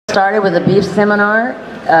Started with a beef seminar.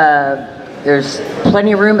 There's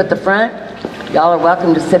plenty of room at the front. Y'all are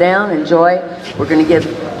welcome to sit down, enjoy. We're going to give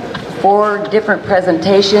 4 different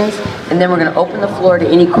presentations, and then we're going to open the floor to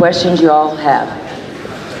any questions you all have.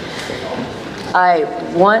 I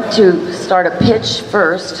want to start a pitch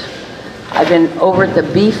first. I've been over at the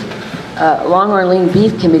Longhorn Lean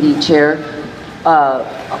Beef Committee chair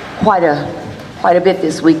quite a bit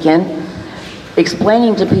this weekend,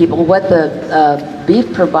 explaining to people what the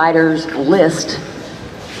beef providers list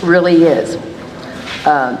really is.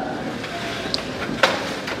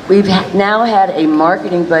 We've now had a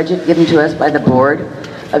marketing budget given to us by the board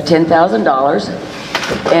of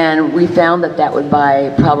 $10,000, and we found that would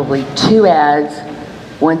buy probably 2 ads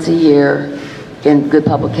once a year in good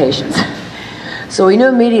publications. So we knew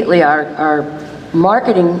immediately our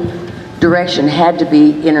marketing direction had to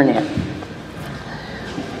be internet.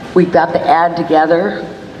 We got the ad together.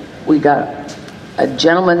 We got a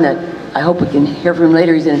gentleman that I hope we can hear from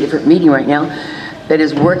later, he's in a different meeting right now, that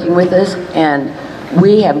is working with us, and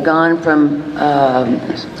we have gone from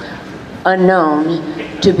unknown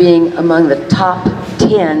to being among the top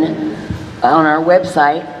 10 on our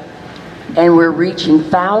website, and we're reaching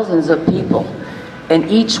thousands of people,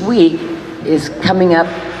 and each week is coming up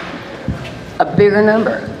a bigger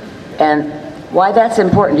number. And why that's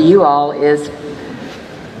important to you all is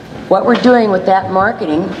what we're doing with that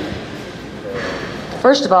marketing.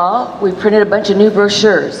 First of all, we printed a bunch of new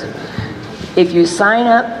brochures. If you sign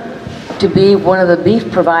up to be one of the beef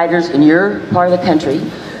providers in your part of the country,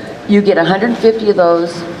 you get 150 of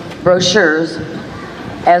those brochures,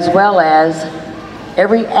 as well as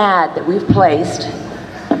every ad that we've placed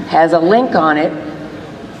has a link on it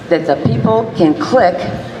that the people can click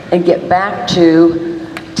and get back to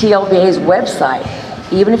TLBAA's website.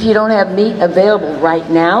 Even if you don't have meat available right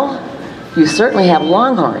now, you certainly have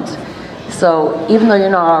Longhorns. So even though you're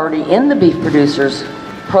not already in the beef producers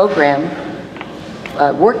program,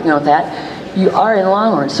 working on that, you are in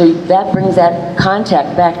Longhorn. So that brings that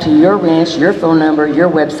contact back to your ranch, your phone number, your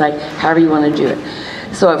website, however you want to do it.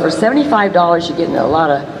 So for $75, you're getting a lot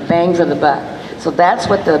of bang for the buck. So that's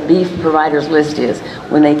what the beef providers list is.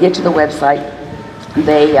 When they get to the website,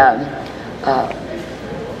 they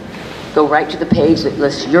go right to the page that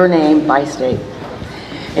lists your name by state.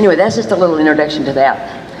 Anyway, that's just a little introduction to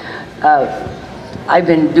that. I've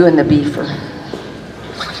been doing the beef for, I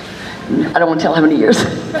don't want to tell how many years,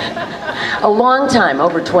 a long time,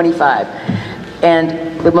 over 25.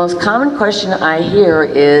 And the most common question I hear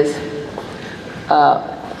is,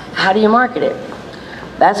 how do you market it?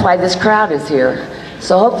 That's why this crowd is here.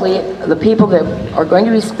 So hopefully the people that are going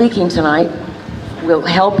to be speaking tonight will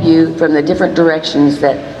help you from the different directions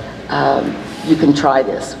that you can try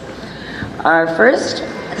this. Our first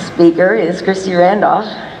speaker is Christy Randolph,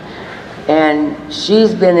 and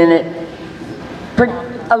she's been in it for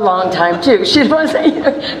a long time too. She was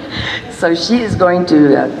so she is going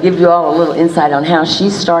to give you all a little insight on how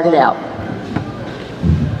she started out.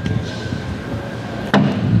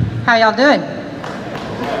 How y'all doing?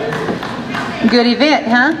 Good event,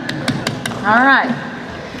 huh? All right.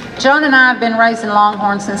 John and I have been raising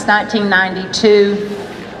Longhorn since 1992.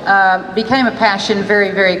 Became a passion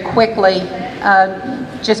very, very quickly,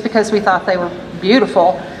 just because we thought they were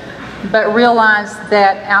beautiful, but realized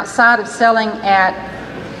that outside of selling at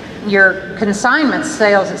your consignment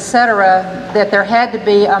sales, etc., that there had to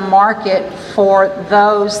be a market for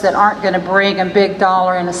those that aren't going to bring a big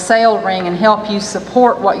dollar in a sale ring and help you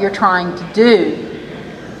support what you're trying to do.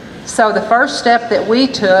 So the first step that we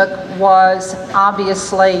took was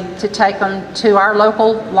obviously to take them to our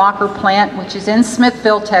local locker plant, which is in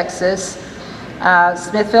Smithville, Texas.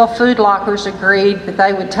 Smithville Food Lockers agreed that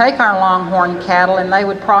they would take our Longhorn cattle and they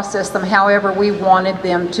would process them however we wanted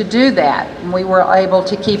them to do that. And we were able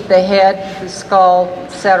to keep the head, the skull,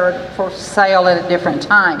 etc. for sale at a different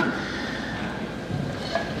time.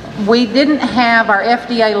 We didn't have our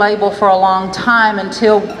FDA label for a long time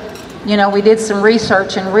until we did some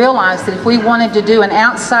research and realized that if we wanted to do an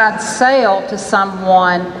outside sale to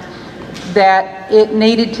someone, that we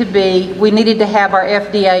needed to have our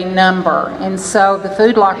FDA number. And so the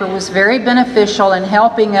food locker was very beneficial in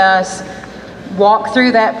helping us walk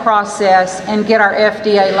through that process and get our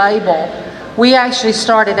FDA label. We actually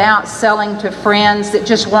started out selling to friends that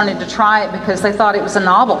just wanted to try it because they thought it was a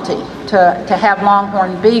novelty to have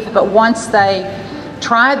Longhorn beef, but once they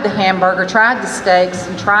tried the hamburger, tried the steaks,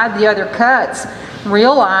 and tried the other cuts,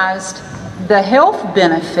 realized the health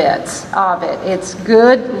benefits of it. It's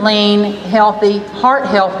good, lean, healthy,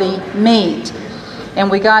 heart-healthy meat. And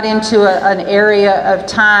we got into an area of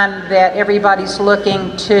time that everybody's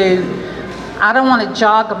looking to I don't want to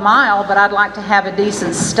jog a mile, but I'd like to have a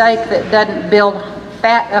decent steak that doesn't build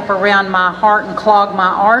fat up around my heart and clog my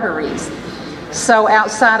arteries. So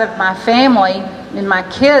outside of my family and my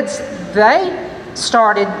kids, they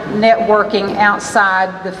started networking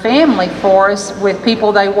outside the family for us with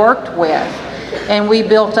people they worked with. And we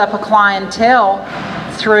built up a clientele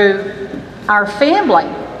through our family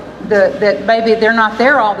that maybe they're not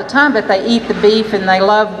there all the time, but they eat the beef and they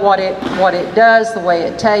love what it does, the way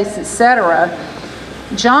it tastes, etc.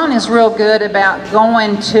 John is real good about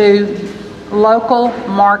going to local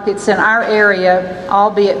markets in our area,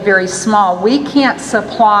 albeit very small. We can't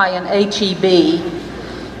supply an H-E-B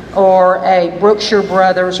or a Brookshire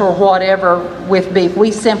Brothers or whatever with beef.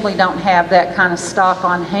 We simply don't have that kind of stock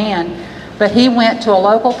on hand. But he went to a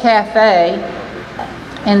local cafe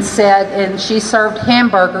and said, and she served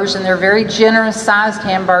hamburgers, and they're very generous sized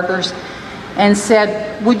hamburgers, and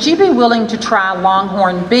said, would you be willing to try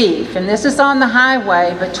Longhorn beef? And this is on the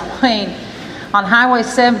highway on Highway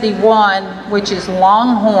 71, which is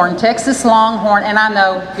Longhorn, Texas Longhorn, and I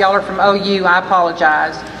know y'all are from OU, I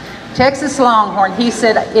apologize. Texas Longhorn. He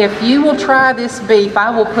said, if you will try this beef,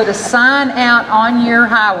 I will put a sign out on your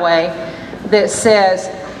highway that says,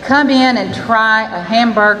 come in and try a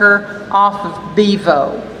hamburger off of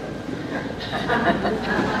Bevo.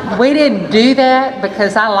 We didn't do that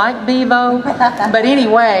because I like Bevo, but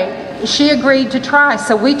anyway, she agreed to try.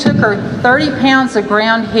 So we took her 30 pounds of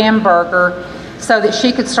ground hamburger so that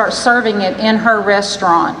she could start serving it in her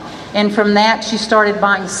restaurant. And from that, she started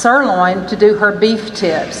buying sirloin to do her beef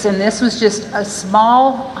tips. And this was just a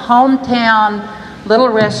small hometown little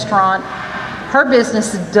restaurant. Her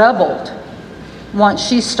business doubled once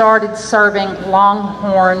she started serving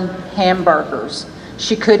Longhorn hamburgers.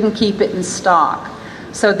 She couldn't keep it in stock.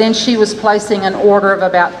 So then she was placing an order of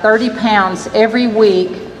about 30 pounds every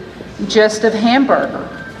week just of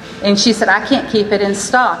hamburger. And she said, I can't keep it in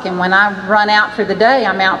stock. And when I run out for the day,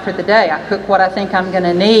 I'm out for the day. I cook what I think I'm going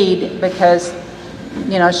to need because,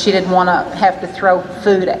 you know, she didn't want to have to throw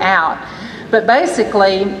food out. But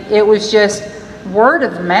basically, it was just word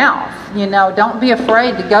of mouth. You know, don't be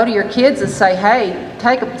afraid to go to your kids and say, hey,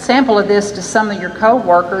 take a sample of this to some of your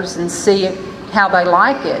co-workers and see how they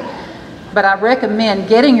like it. But I recommend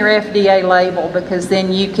getting your FDA label because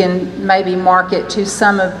then you can maybe market to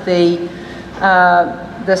some of the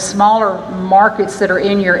smaller markets that are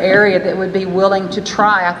in your area that would be willing to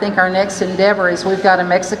try. I think our next endeavor is we've got a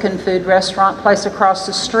Mexican food restaurant place across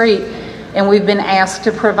the street, and we've been asked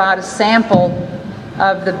to provide a sample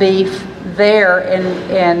of the beef there,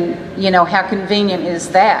 and you know, how convenient is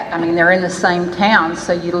that? I mean, they're in the same town,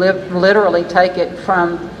 so you literally take it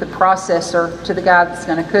from the processor to the guy that's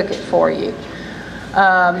going to cook it for you.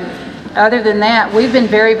 Other than that, we've been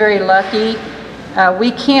very, very lucky.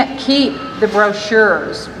 We can't keep the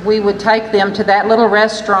brochures. We would take them to that little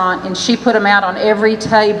restaurant, and she put them out on every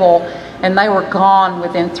table, and they were gone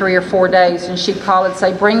within 3 or 4 days. And she'd call and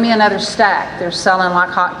say, bring me another stack. They're selling like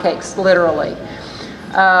hotcakes, literally.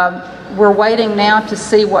 We're waiting now to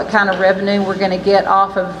see what kind of revenue we're going to get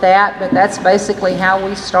off of that, but that's basically how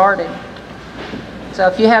we started. So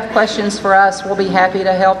if you have questions for us, we'll be happy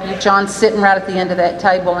to help you. John's sitting right at the end of that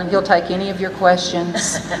table, and he'll take any of your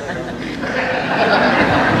questions.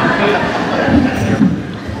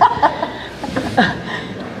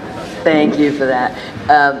 Thank you for that.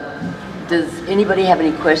 Does anybody have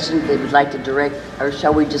any questions they would like to direct, or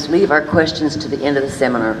shall we just leave our questions to the end of the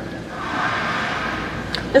seminar?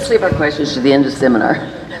 Let's leave our questions to the end of the seminar.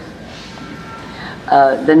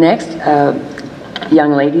 The next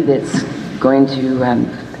young lady that's going to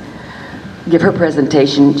give her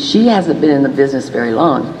presentation, she hasn't been in the business very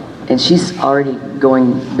long, and she's already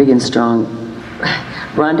going big and strong.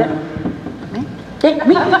 Rhonda? Me? Yeah,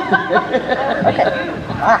 me. Okay.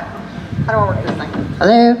 How do I work this thing?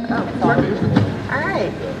 Hello? Oh, it's on. All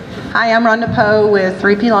right. Hi, I'm Rhonda Poe with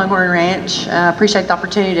 3P Longhorn Ranch. Appreciate the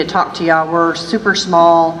opportunity to talk to y'all. We're super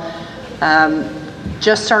small.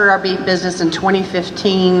 Just started our beef business in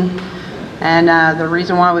 2015. And the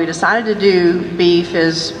reason why we decided to do beef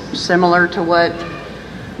is similar to what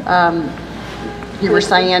you were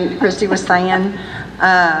saying, Christy was saying.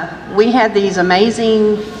 We had these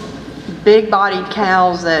amazing big-bodied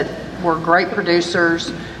cows that were great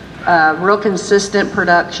producers, real consistent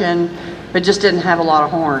production, but just didn't have a lot of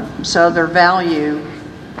horn. So their value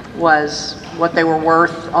was what they were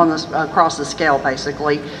worth on across the scale,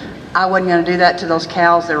 basically. I wasn't going to do that to those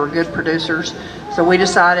cows. They were good producers. So we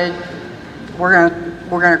decided we're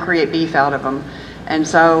going to create beef out of them. And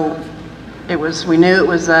so we knew it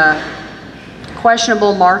was a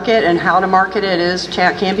questionable market, and how to market it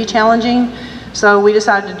can be challenging. So we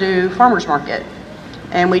decided to do farmers market.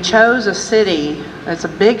 And we chose a city, it's a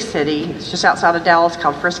big city, it's just outside of Dallas,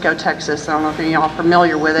 called Frisco, Texas. I don't know if any of y'all are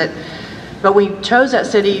familiar with it, but we chose that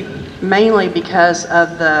city mainly because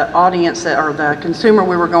of the audience or the consumer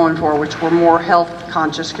we were going for, which were more health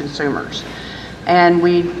conscious consumers. And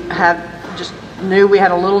we just knew we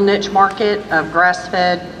had a little niche market of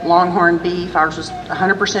grass-fed Longhorn beef. Ours was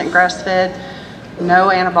 100% grass-fed,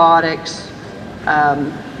 no antibiotics,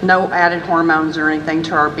 no added hormones or anything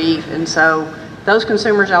to our beef. And so those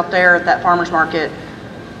consumers out there at that farmer's market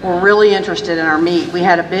were really interested in our meat. We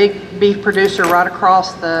had a big beef producer right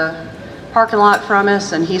across the parking lot from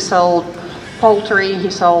us, and he sold poultry, he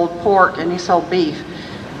sold pork, and he sold beef.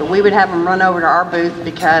 But we would have them run over to our booth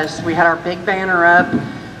because we had our big banner up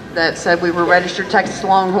that said we were registered Texas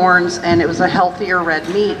Longhorns, and it was a healthier red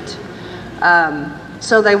meat.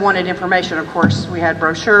 So they wanted information. Of course, we had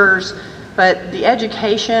brochures, but the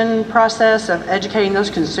education process of educating those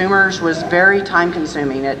consumers was very time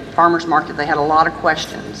consuming. At farmers market, they had a lot of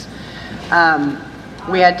questions.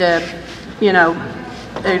 We had to,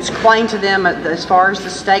 explain to them as far as the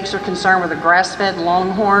steaks are concerned with a grass-fed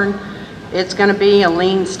Longhorn, it's going to be a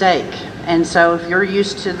lean steak. And so if you're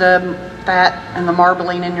used to the fat and the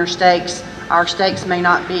marbling in your steaks, our steaks may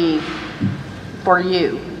not be for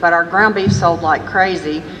you. But our ground beef sold like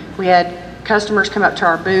crazy. We had customers come up to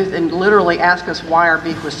our booth and literally ask us why our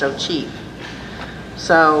beef was so cheap.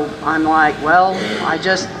 So I'm like, well,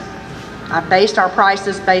 I based our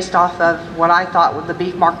prices based off of what I thought what the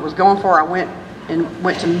beef market was going for. I went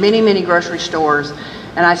to many grocery stores,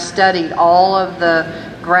 and I studied all of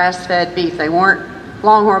the grass-fed beef. They weren't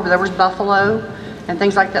Longhorn, but there was buffalo and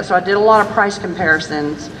things like that. So I did a lot of price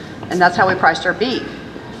comparisons, and that's how we priced our beef.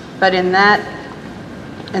 But in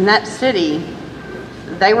that city,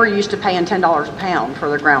 they were used to paying $10 a pound for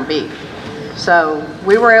their ground beef. So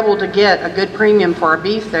we were able to get a good premium for our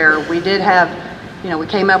beef there. We did have, we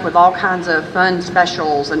came up with all kinds of fun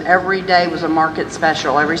specials, and every day was a market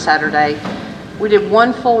special, every Saturday. We did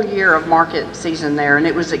one full year of market season there, and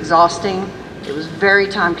it was exhausting. It was very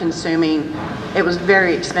time consuming. It was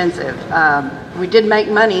very expensive. We did make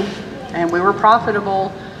money, and we were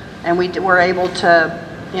profitable, and we were able to,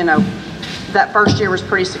 that first year was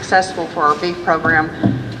pretty successful for our beef program.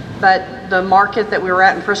 But the market that we were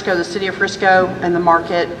at in Frisco, the city of Frisco, and the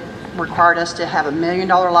market required us to have $1 million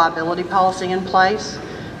liability policy in place.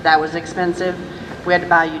 That was expensive. We had to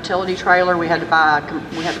buy a utility trailer. We had to buy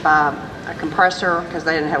a compressor because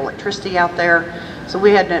they didn't have electricity out there. So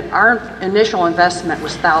our initial investment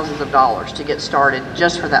was thousands of dollars to get started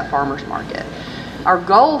just for that farmer's market. Our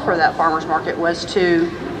goal for that farmer's market was to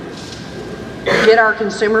get our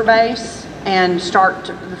consumer base and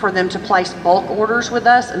for them to place bulk orders with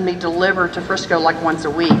us and be delivered to Frisco like once a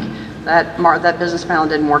week. That business plan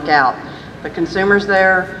didn't work out. The consumers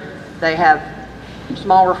there, they have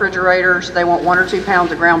small refrigerators. They want 1 or 2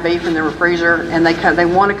 pounds of ground beef in their freezer, and they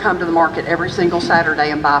want to come to the market every single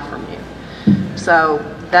Saturday and buy from you. So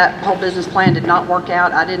that whole business plan did not work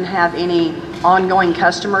out. I didn't have any ongoing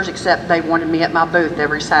customers except they wanted me at my booth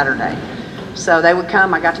every Saturday. So they would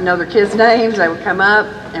come, I got to know their kids' names, they would come up,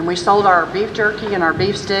 and we sold our beef jerky and our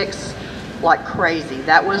beef sticks like crazy.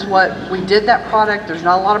 That was what we did, that product. There's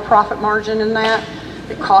not a lot of profit margin in that.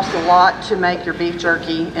 It costs a lot to make your beef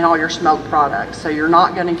jerky and all your smoked products. So you're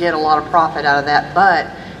not going to get a lot of profit out of that,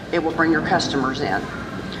 but it will bring your customers in.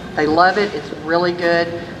 They love it, it's really good.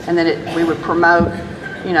 And then we would promote,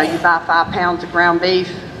 you buy 5 pounds of ground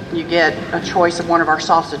beef, you get a choice of one of our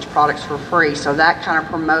sausage products for free. So that kind of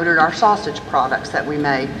promoted our sausage products that we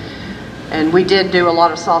made. And we did do a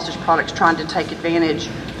lot of sausage products trying to take advantage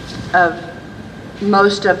of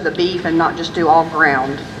most of the beef and not just do all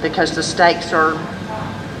ground, because the steaks are,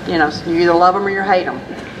 you either love them or you hate them.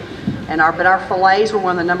 But our fillets were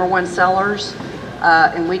one of the #1 sellers,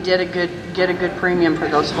 and we did get a good premium for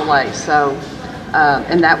those fillets. So,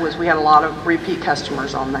 and we had a lot of repeat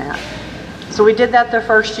customers on that. So we did that the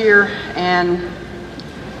first year, and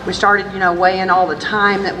we started, weighing all the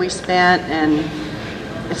time that we spent, and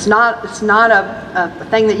it's not a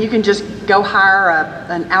thing that you can just go hire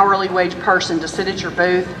an hourly wage person to sit at your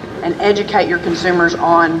booth and educate your consumers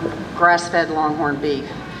on grass-fed Longhorn beef.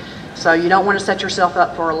 So you don't want to set yourself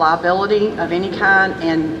up for a liability of any kind,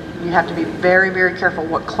 and you have to be very, very careful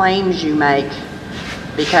what claims you make,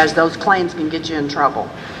 because those claims can get you in trouble.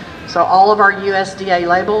 So all of our USDA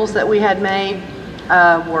labels that we had made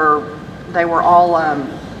were all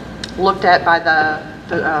looked at by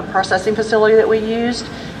the processing facility that we used,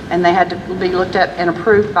 and they had to be looked at and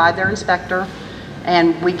approved by their inspector.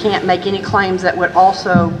 And we can't make any claims that would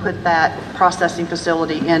also put that processing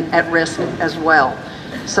facility at risk as well.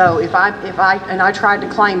 So if I tried to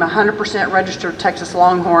claim 100% registered Texas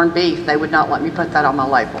Longhorn beef, they would not let me put that on my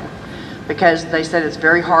label, because they said it's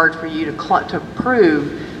very hard for you to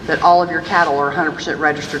prove that all of your cattle are 100%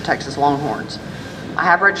 registered Texas Longhorns. I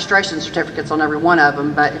have registration certificates on every one of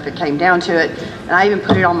them, but if it came down to it, and I even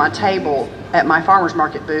put it on my table at my farmer's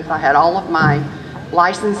market booth, I had all of my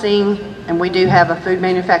licensing, and we do have a food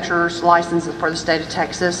manufacturer's license for the state of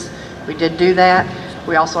Texas. We did do that.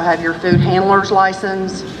 We also have your food handler's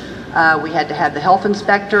license. We had to have the health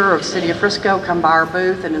inspector of the city of Frisco come by our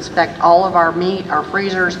booth and inspect all of our meat, our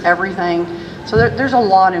freezers, everything. So there's a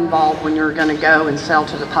lot involved when you're going to go and sell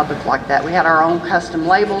to the public like that. We had our own custom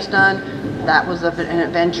labels done. That was an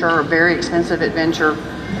adventure, a very expensive adventure.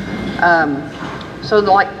 So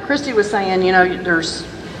like Christy was saying, you know, you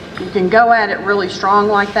can go at it really strong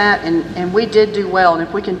like that, and we did do well. And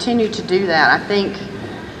if we continue to do that, I think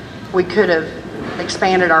we could have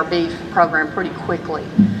expanded our beef program pretty quickly.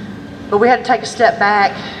 But we had to take a step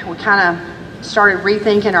back. We kind of started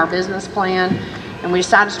rethinking our business plan, and we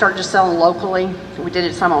decided to start just selling locally. We did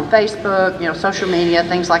it some on Facebook, you know, social media,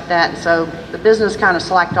 things like that. And so the business kind of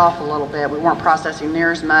slacked off a little bit. We weren't processing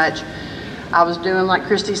near as much. I was doing, like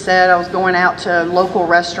Christy said, I was going out to local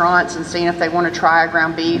restaurants and seeing if they want to try our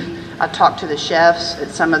ground beef. I talked to the chefs at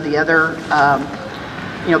some of the other,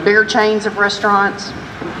 you know, bigger chains of restaurants.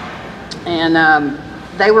 And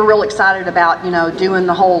they were real excited about, you know, doing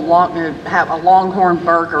the whole have a Longhorn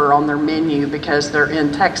burger on their menu because they're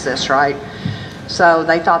in Texas, right? So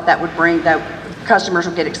they thought that would bring, that customers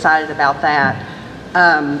would get excited about that.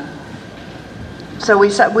 So we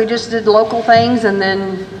just did local things, and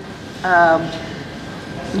then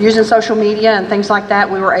using social media and things like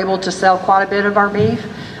that, we were able to sell quite a bit of our beef.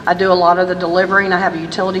 I do a lot of the delivering. I have a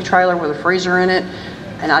utility trailer with a freezer in it,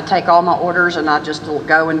 and I take all my orders and I just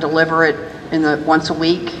go and deliver it once a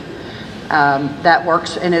week. That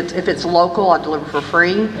works, and if it's local, I deliver for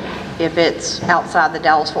free. If it's outside the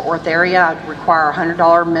Dallas-Fort Worth area, I require a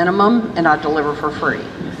 $100 minimum, and I deliver for free.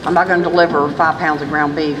 I'm not going to deliver 5 pounds of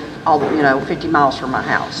ground beef, 50 miles from my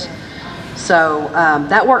house. So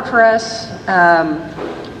that worked for us.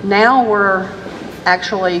 Now we're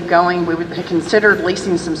actually going, we would have considered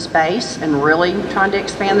leasing some space and really trying to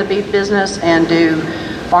expand the beef business and do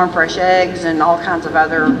farm fresh eggs and all kinds of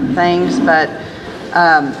other things, but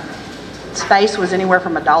space was anywhere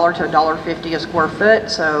from $1 to $1.50 a square foot,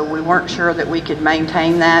 so we weren't sure that we could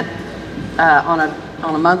maintain that on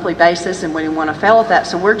a monthly basis, and we didn't want to fail at that.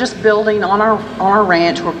 So we're just building on our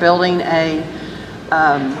ranch. We're building a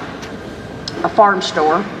farm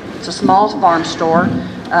store. It's a small farm store.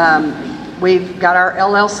 We've got our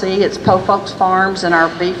LLC. It's Po Folks Farms, and our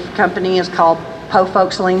beef company is called Po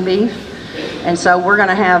Folks Lean Beef. And so we're going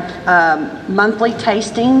to have monthly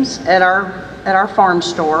tastings at our farm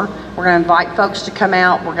store. We're going to invite folks to come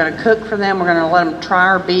out. We're going to cook for them. We're going to let them try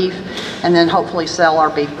our beef, and then hopefully sell our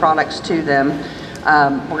beef products to them.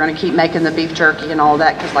 We're going to keep making the beef jerky and all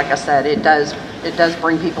that, because like I said, it does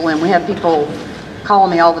bring people in. We have people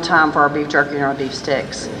calling me all the time for our beef jerky and our beef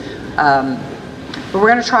sticks. But we're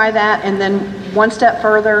going to try that, and then one step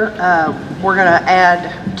further, we're going to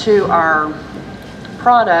add to our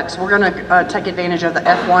products. We're going to take advantage of the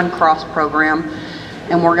F1 cross program,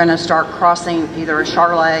 and we're going to start crossing either a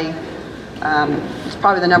Charolais, it's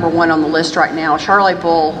probably the #1 on the list right now, a Charolais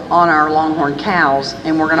bull on our Longhorn cows,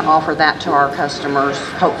 and we're going to offer that to our customers,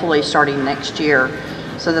 hopefully starting next year,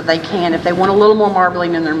 so that they can, if they want a little more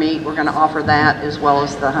marbling in their meat, we're going to offer that as well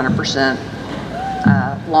as the 100%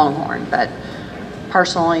 Longhorn. But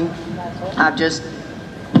personally, I'm just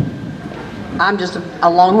a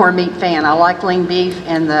Longhorn meat fan. I like lean beef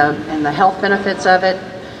and the health benefits of it.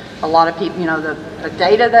 A lot of people, you know, the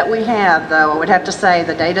data that we have, though, I would have to say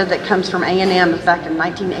the data that comes from A&M is back in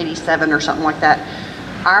 1987 or something like that.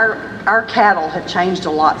 Our cattle have changed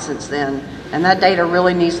a lot since then, and that data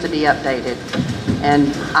really needs to be updated.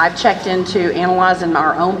 And I've checked into analyzing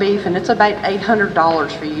our own beef, and it's about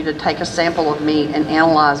 $800 for you to take a sample of meat and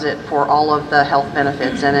analyze it for all of the health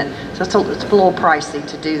benefits in it. So it's a little pricey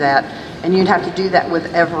to do that, and you'd have to do that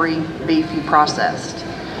with every beef you processed.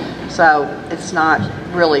 So it's not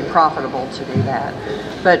really profitable to do that.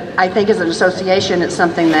 But I think as an association, it's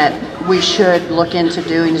something that we should look into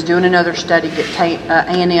doing, is doing another study, get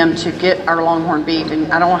A&M to get our Longhorn beef. And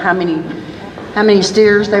I don't know how many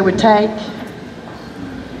steers they would take.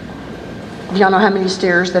 Do y'all know how many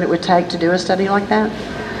steers that it would take to do a study like that?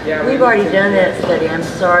 Yeah, we've already done that study. I'm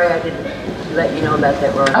sorry I didn't let you know about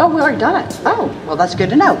that, Rory. Oh, we already done it. Oh, well, that's good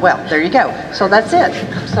to know. Well, there you go. So that's it.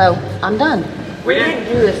 So I'm done. We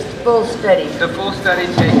didn't do a full study. The full study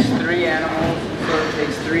takes 3 animals, Longhorn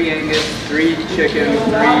takes 3 Angus, 3 chicken, 3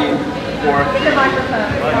 pork.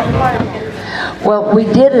 Well, we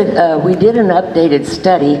did an updated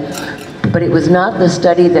study, but it was not the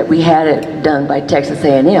study that we had it done by Texas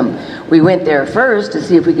A&M. We went there first to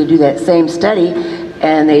see if we could do that same study,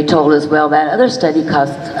 and they told us, well, that other study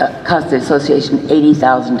cost the association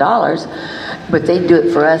 $80,000, but they do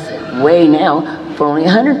it for us way now for only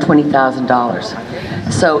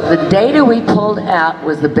 $120,000. So the data we pulled out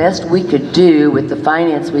was the best we could do with the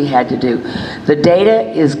finance we had to do. The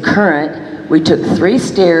data is current. We took 3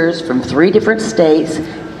 steers from 3 different states,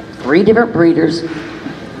 3 different breeders,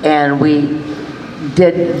 and we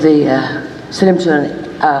did sent them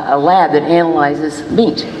to a lab that analyzes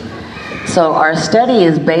meat. So our study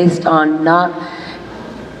is based on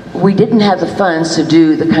we didn't have the funds to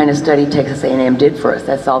do the kind of study Texas A&M did for us.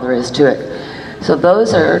 That's all there is to it. So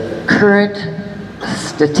those are current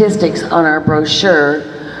statistics on our brochure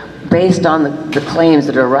based on the claims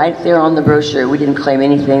that are right there on the brochure. We didn't claim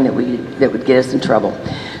anything that would get us in trouble.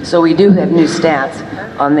 So we do have new stats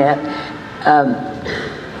on that.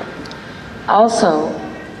 Also,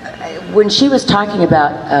 when she was talking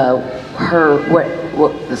about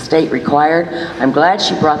what the state required, I'm glad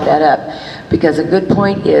she brought that up, because a good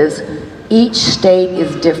point is each state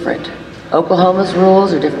is different. Oklahoma's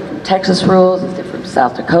rules are different from Texas rules, it's different from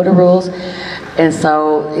South Dakota rules, and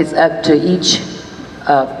so it's up to each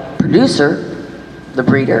producer, the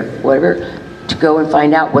breeder, whatever, to go and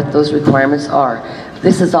find out what those requirements are.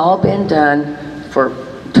 This has all been done for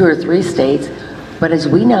 2 or 3 states, but as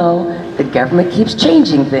we know, the government keeps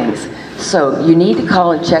changing things. So you need to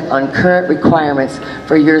call and check on current requirements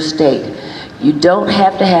for your state. You don't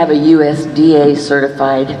have to have a USDA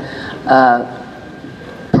certified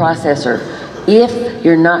processor if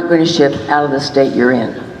you're not going to ship out of the state you're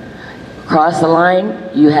in. Across the line,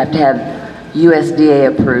 you have to have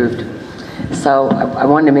USDA approved. So I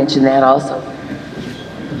wanted to mention that also.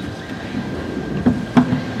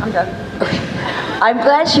 I'm done. Okay. I'm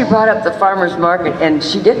glad she brought up the farmer's market, and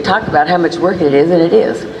she did talk about how much work it is, and it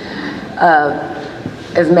is.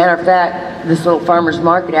 As a matter of fact, this little farmer's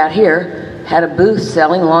market out here had a booth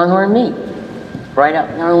selling Longhorn meat right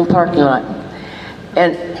out in our own parking lot.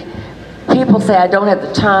 And people say, I don't have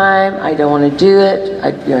the time, I don't want to do it,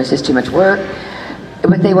 it's just too much work,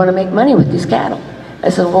 but they want to make money with these cattle. I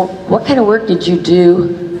said, well, what kind of work did you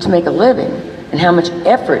do to make a living? And how much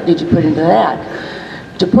effort did you put into that?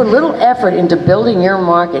 To put a little effort into building your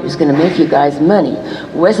market is going to make you guys money.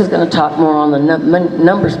 Wes is going to talk more on the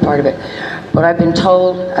numbers part of it. But I've been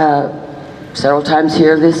told several times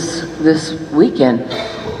here this weekend,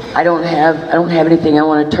 I don't have anything I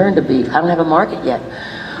want to turn to beef. I don't have a market yet.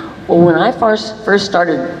 Well, when I first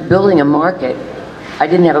started building a market, I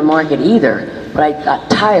didn't have a market either. But I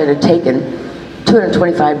got tired of taking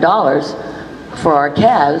 $225 for our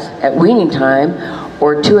calves at weaning time,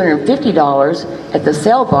 or $250 at the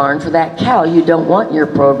sale barn for that cow you don't want in your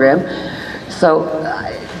program. So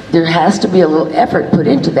there has to be a little effort put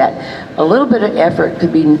into that. A little bit of effort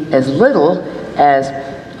could be as little as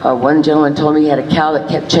one gentleman told me he had a cow that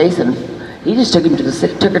kept chasing. He just took her to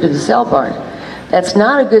the sale barn. That's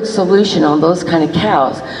not a good solution on those kind of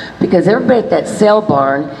cows, because everybody at that sale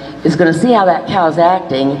barn is going to see how that cow's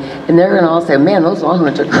acting, and they're going to all say, man, those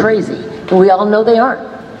Longhorns are crazy. And we all know they aren't.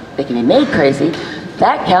 They can be made crazy.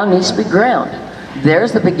 That cow needs to be ground.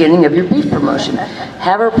 There's the beginning of your beef promotion.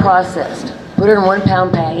 Have her processed. Put her in 1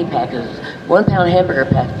 pound patty packages, 1 pound hamburger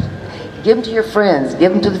packages. Give them to your friends.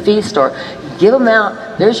 Give them to the feed store. Give them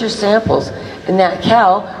out. There's your samples. And that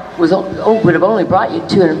cow would have only brought you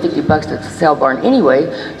 $250 at the sale barn anyway.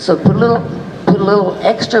 So put a little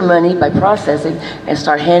extra money by processing and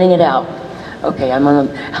start handing it out. Okay, I'm on.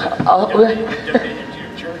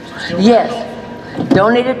 Yes,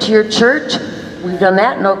 donate it to your church. We've done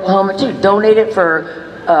that in Oklahoma too. Donate it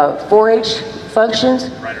for 4-H functions.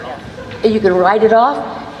 Write it off. You can write it off,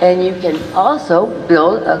 and you can also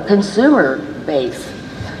build a consumer base.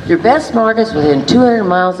 Your best market's within 200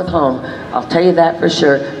 miles of home. I'll tell you that for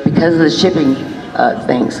sure, because of the shipping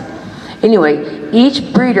things. Anyway,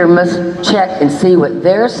 each breeder must check and see what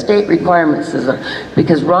their state requirements are,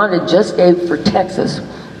 because Rhonda just gave for Texas.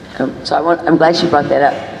 So I'm glad she brought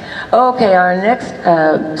that up. Okay, our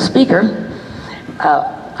next speaker.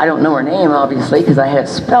 I don't know her name, obviously, because I had it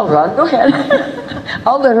spelled wrong. Go ahead.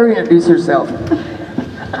 I'll let her introduce herself.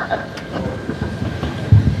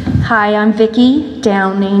 Hi, I'm Vicki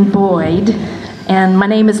Downing Boyd, and my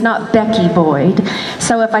name is not Becky Boyd.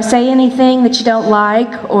 So if I say anything that you don't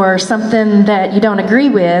like or something that you don't agree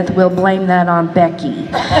with, we'll blame that on Becky.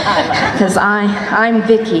 Because I'm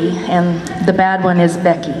Vicki, and the bad one is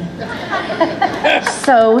Becky.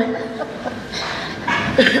 So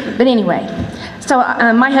But anyway, so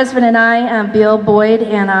my husband and I, Bill Boyd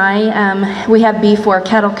and I, we have beef for a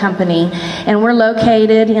cattle company, and we're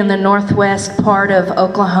located in the northwest part of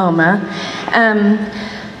Oklahoma.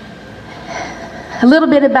 A little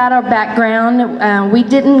bit about our background. We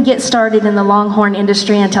didn't get started in the Longhorn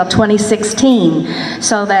industry until 2016,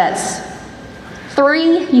 so that's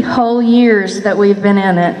 3 whole years that we've been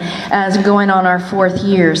in it, as going on our 4th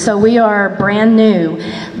year. So we are brand new,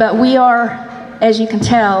 but we are, as you can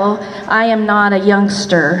tell, I am not a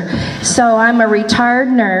youngster. So I'm a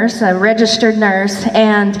retired nurse, a registered nurse,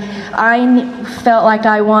 and I felt like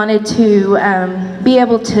I wanted to be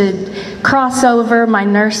able to cross over my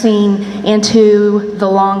nursing into the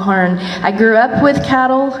Longhorn. I grew up with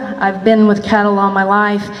cattle. I've been with cattle all my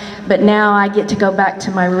life, but now I get to go back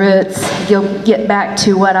to my roots, get back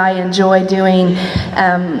to what I enjoy doing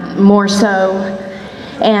more so.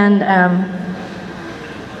 And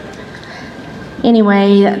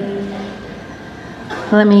anyway,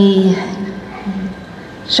 let me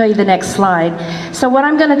show you the next slide. So what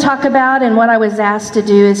I'm going to talk about and what I was asked to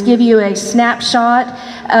do is give you a snapshot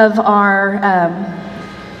of our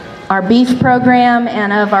beef program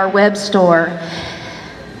and of our web store.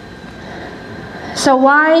 So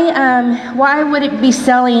why would it be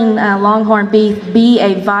selling Longhorn beef be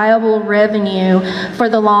a viable revenue for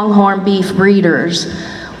the Longhorn beef breeders?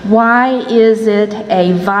 Why is it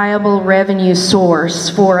a viable revenue source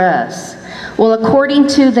for us? Well, according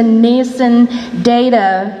to the Nielsen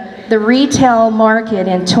data, the retail market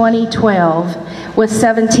in 2012 was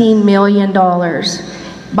 $17 million.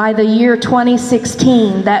 By the year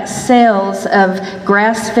 2016, that sales of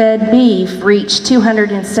grass-fed beef reached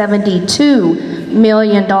 $272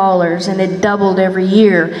 million, and it doubled every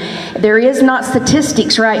year. There is not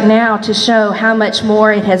statistics right now to show how much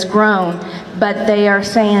more it has grown, but they are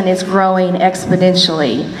saying it's growing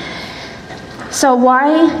exponentially. So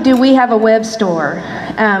why do we have a web store?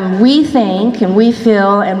 We think, and we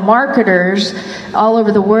feel, and marketers all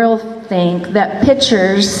over the world think that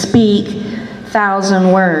pictures speak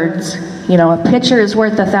 1,000 words. You know, a picture is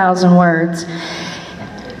worth 1,000 words.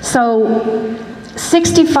 So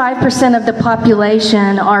 65% of the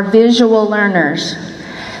population are visual learners.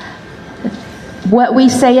 What we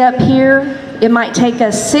say up here, it might take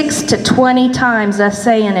us 6 to 20 times us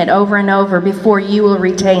saying it over and over before you will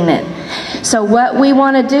retain it. So what we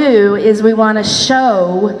want to do is we want to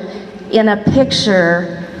show in a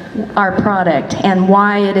picture our product and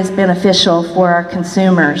why it is beneficial for our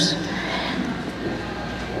consumers.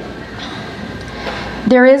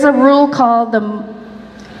 There is a rule called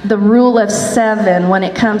the rule of 7 when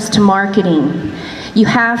it comes to marketing. You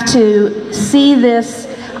have to see this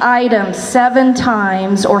item 7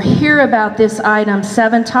 times or hear about this item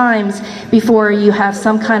 7 times before you have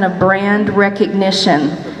some kind of brand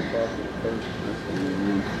recognition.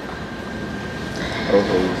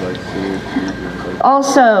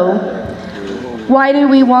 Also, why do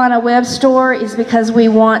we want a web store? Is because we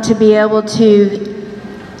want to be able to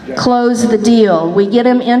close the deal. We get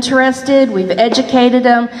them interested, we've educated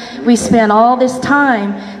them, we spend all this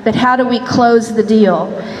time, but how do we close the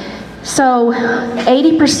deal? So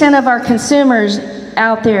 80% of our consumers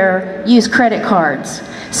out there use credit cards.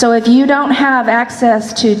 So if you don't have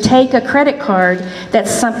access to take a credit card,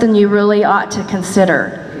 that's something you really ought to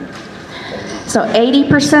consider. So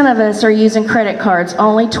 80% of us are using credit cards,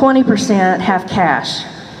 only 20% have cash.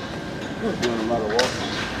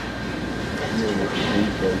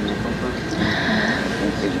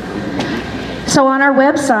 So on our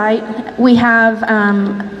website, we have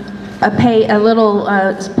a little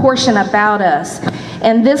portion about us.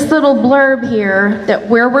 And this little blurb here, that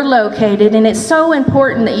where we're located, and it's so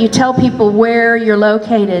important that you tell people where you're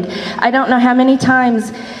located. I don't know how many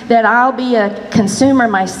times that I'll be a consumer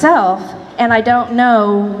myself and I don't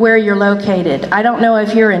know where you're located. I don't know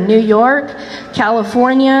if you're in New York,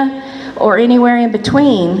 California, or anywhere in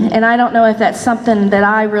between, and I don't know if that's something that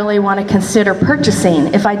I really want to consider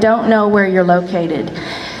purchasing if I don't know where you're located.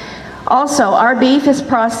 Also, our beef is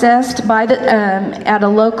processed by at a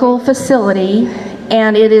local facility,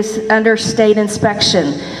 and it is under state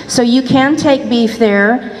inspection. So you can take beef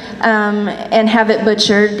there and have it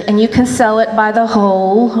butchered, and you can sell it by the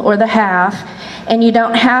whole or the half, and you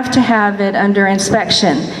don't have to have it under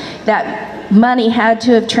inspection. That money had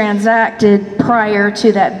to have transacted prior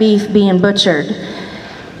to that beef being butchered.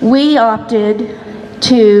 We opted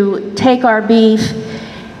to take our beef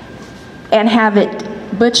and have it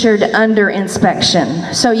butchered under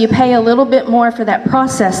inspection. So you pay a little bit more for that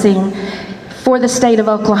processing for the state of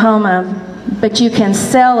Oklahoma, but you can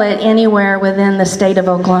sell it anywhere within the state of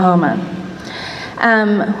Oklahoma.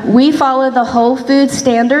 We follow the whole food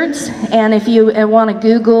standards, and if you want to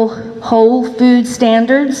Google whole food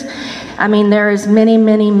standards, I mean, there is many,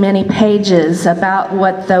 many, many pages about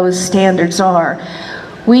what those standards are.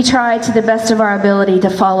 We try to the best of our ability to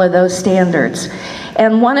follow those standards.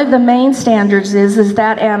 And one of the main standards is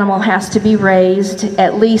that animal has to be raised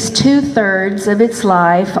at least 2/3 of its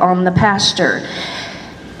life on the pasture.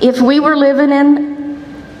 If we were living in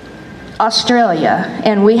Australia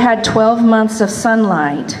and we had 12 months of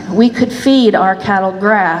sunlight, we could feed our cattle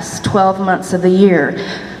grass 12 months of the year.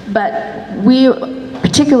 But we,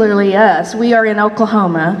 particularly us, we are in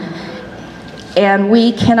Oklahoma and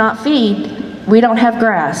we cannot feed, we don't have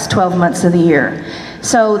grass 12 months of the year.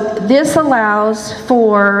 So this allows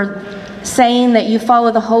for saying that you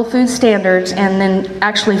follow the whole food standards and then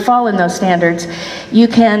actually following those standards. You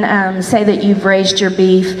can say that you've raised your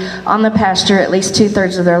beef on the pasture at least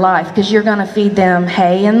 2/3 of their life, because you're going to feed them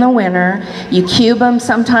hay in the winter. You cube them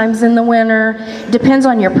sometimes in the winter. Depends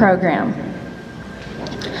on your program.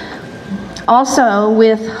 Also,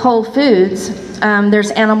 with Whole Foods,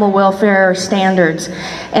 there's animal welfare standards.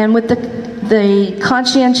 And with the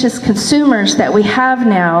conscientious consumers that we have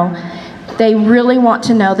now, they really want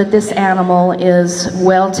to know that this animal is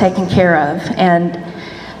well taken care of and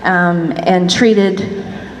treated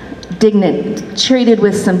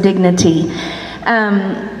with some dignity.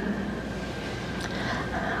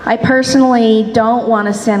 I personally don't want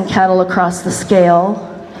to send cattle across the scale.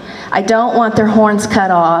 I don't want their horns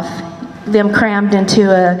cut off, them crammed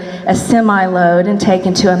into a semi-load and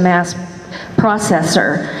taken to a mass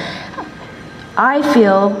processor. I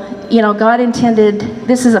feel, you know, God intended,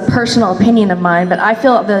 this is a personal opinion of mine, but I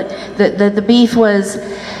feel that the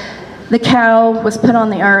cow was put on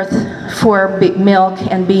the earth for milk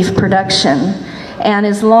and beef production. And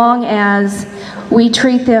as long as we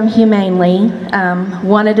treat them humanely,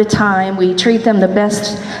 one at a time, we treat them the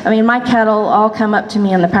best. I mean, my cattle all come up to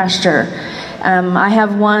me in the pasture. I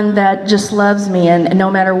have one that just loves me, and no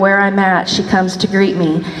matter where I'm at, she comes to greet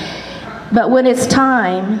me. But when it's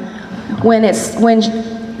time, when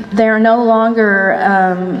they're no longer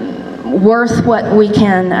worth what we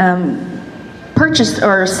can purchase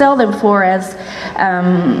or sell them for as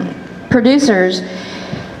producers,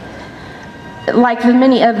 like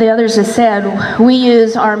many of the others have said, we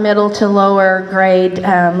use our middle to lower grade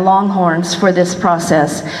Longhorns for this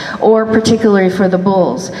process, or particularly for the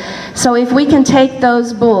bulls. So if we can take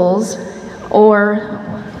those bulls, or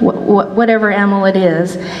whatever animal it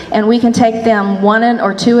is, and we can take them one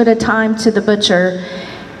or two at a time to the butcher,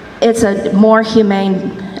 it's a more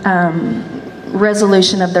humane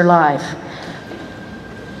resolution of their life.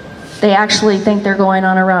 They actually think they're going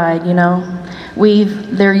on a ride, you know.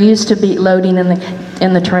 They're used to be loading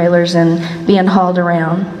in the trailers and being hauled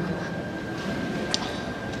around.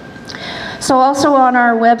 So also on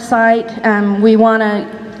our website, we want to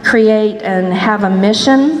create and have a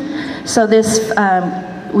mission. So this,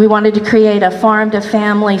 we wanted to create a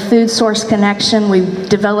farm-to-family food source connection. We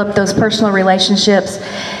developed those personal relationships,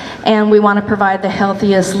 and we want to provide the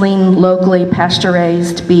healthiest, lean, locally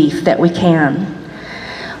pasture-raised beef that we can.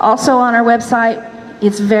 Also on our website,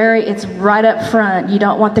 it's right up front. You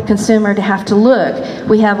don't want the consumer to have to look.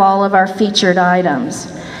 We have all of our featured items.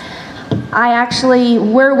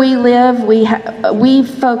 Where we live, we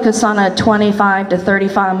focus on a 25 to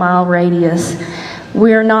 35 mile radius.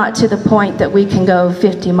 We're not to the point that we can go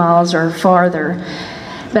 50 miles or farther.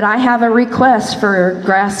 But I have a request for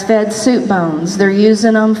grass-fed soup bones. They're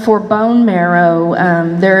using them for bone marrow.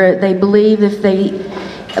 They believe if they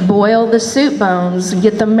boil the soup bones and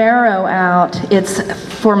get the marrow out, it's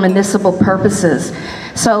for medicinal purposes.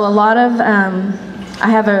 So a lot of, I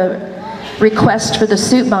have a request for the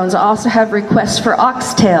soup bones. I also have requests for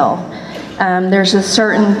oxtail. There's a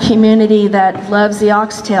certain community that loves the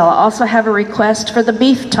oxtail. I also have a request for the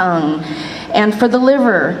beef tongue and for the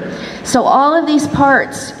liver. So all of these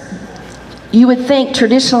parts, you would think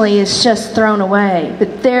traditionally is just thrown away, but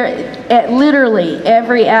literally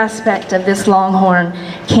every aspect of this Longhorn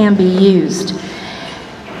can be used.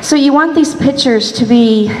 So you want these pictures to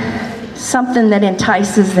be something that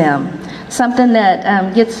entices them, something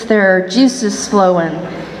that gets their juices flowing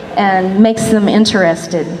and makes them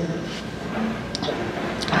interested.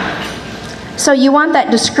 So you want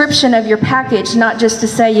that description of your package, not just to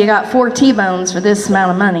say you got 4 T-bones for this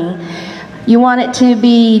amount of money. You want it to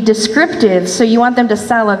be descriptive, so you want them to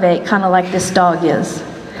salivate, kind of like this dog is.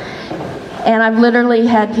 And I've literally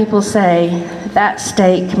had people say, that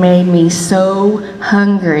steak made me so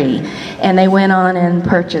hungry, and they went on and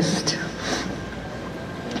purchased.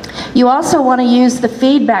 You also want to use the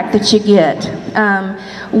feedback that you get.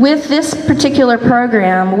 With this particular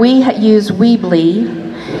program, we use Weebly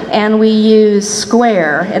and we use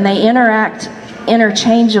Square, and they interact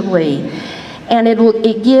interchangeably. And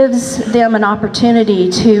it gives them an opportunity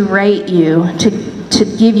to rate you, to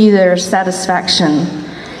give you their satisfaction.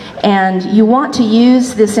 And you want to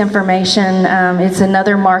use this information. It's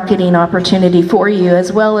another marketing opportunity for you,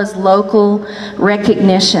 as well as local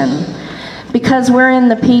recognition. Because we're in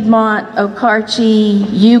the Piedmont, Okarche,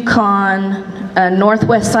 Yukon,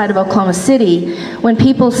 northwest side of Oklahoma City, when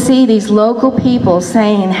people see these local people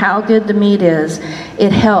saying how good the meat is,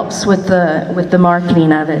 it helps with the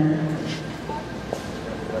marketing of it.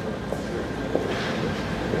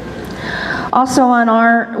 Also on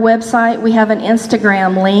our website, we have an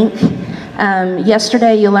Instagram link.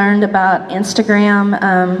 Yesterday you learned about Instagram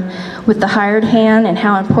with the hired hand and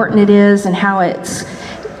how important it is and how it's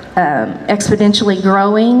exponentially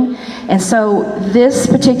growing. And so this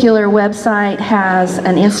particular website has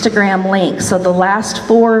an Instagram link. So the last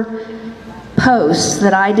 4 posts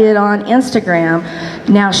that I did on Instagram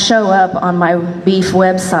now show up on my beef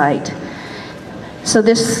website. So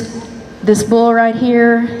this bull right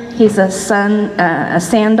here, he's a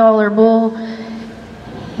sand dollar bull.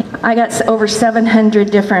 I got over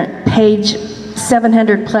 700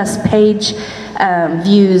 plus page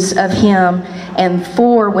views of him, and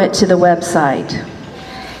 4 went to the website.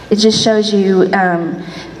 It just shows you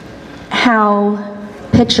how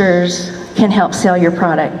pictures can help sell your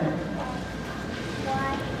product.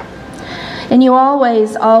 And you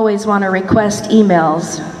always want to request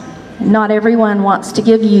emails. Not everyone wants to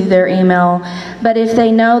give you their email, but if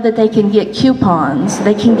they know that they can get coupons,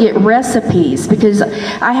 they can get recipes, because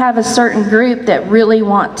I have a certain group that really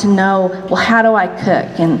want to know, well, how do I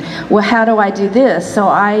cook, and well, how do I do this?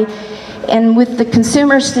 And with the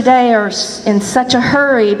consumers today are in such a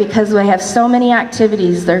hurry because they have so many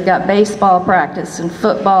activities. They've got baseball practice and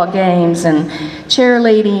football games and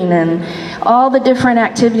cheerleading and all the different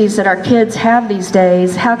activities that our kids have these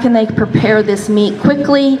days. How can they prepare this meat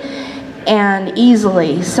quickly and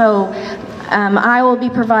easily? So I will be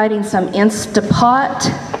providing some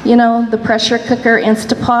Instapot, you know, the pressure cooker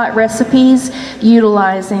Instapot recipes,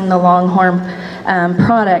 utilizing the Longhorn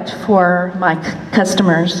product for my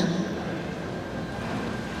customers.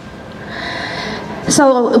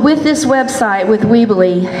 So with this website, with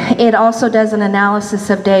Weebly, it also does an analysis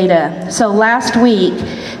of data. So last week,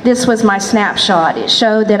 this was my snapshot. It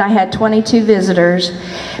showed that I had 22 visitors,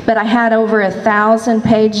 but I had over 1,000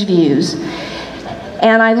 page views.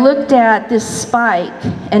 And I looked at this spike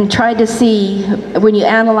and tried to see, when you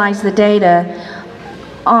analyze the data,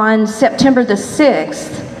 on September the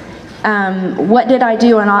 6th, what did I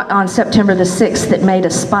do on September the 6th that made a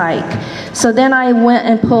spike? So then I went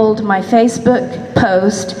and pulled my Facebook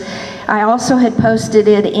post. I also had posted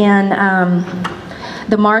it in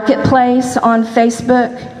the marketplace on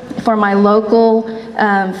Facebook for my local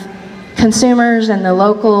consumers and the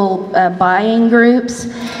local buying groups.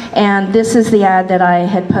 And this is the ad that I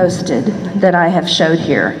had posted that I have showed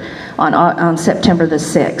here on September the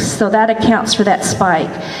 6th. So that accounts for that spike.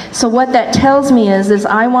 So what that tells me is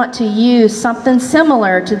I want to use something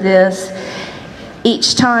similar to this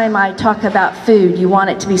each time I talk about food. You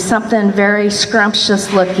want it to be something very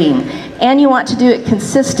scrumptious looking, and you want to do it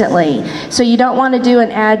consistently. So you don't want to do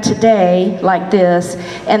an ad today like this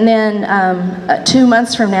and then 2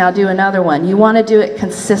 months from now do another one. You want to do it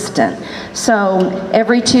consistent. So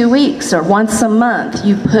every 2 weeks or once a month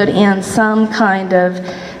you put in some kind of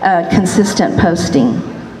consistent posting.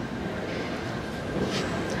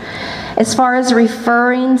 As far as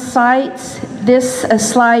referring sites, this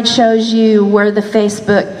slide shows you where the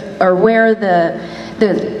Facebook, or where the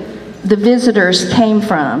visitors came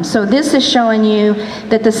from. So this is showing you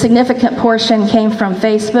that the significant portion came from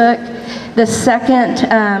Facebook. The second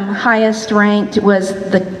highest ranked was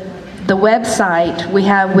the website we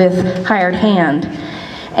have with Hired Hand.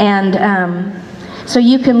 And so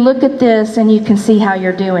you can look at this and you can see how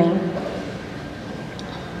you're doing.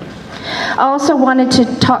 I also wanted to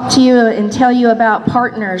talk to you and tell you about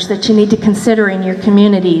partners that you need to consider in your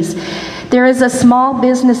communities. There is a small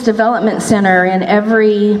business development center in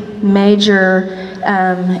every major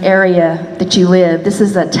area that you live. This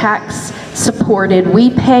is a tax supported. We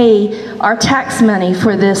pay our tax money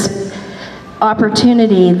for this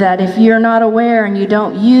opportunity, that if you're not aware and you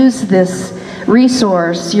don't use this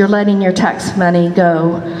resource, you're letting your tax money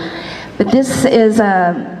go. But this is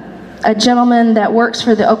a gentleman that works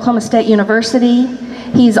for the Oklahoma State University.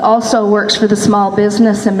 He also works for the Small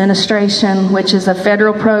Business Administration, which is a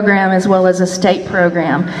federal program as well as a state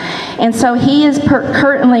program. And so he is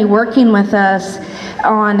currently working with us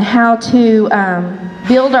on how to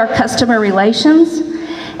build our customer relations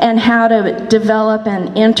and how to develop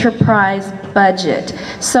an enterprise budget.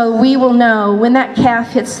 So we will know when that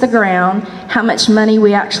calf hits the ground, how much money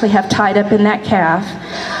we actually have tied up in that calf.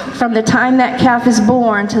 From the time that calf is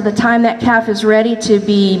born to the time that calf is ready to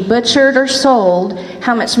be butchered or sold,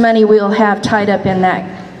 how much money we'll have tied up in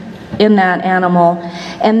that animal,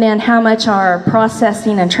 and then how much our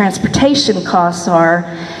processing and transportation costs are,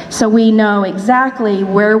 so we know exactly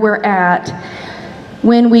where we're at.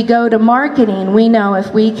 When we go to marketing, we know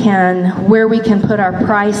where we can put our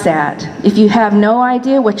price at. If you have no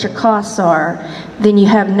idea what your costs are, then you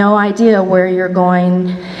have no idea where you're going,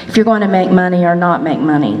 if you're going to make money or not make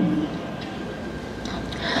money.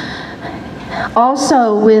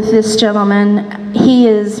 Also with this gentleman, he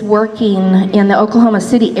is working in the Oklahoma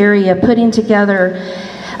City area, putting together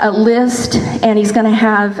a list, and he's going to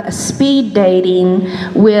have a speed dating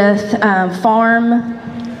with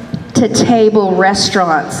farm-to-table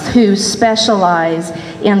restaurants who specialize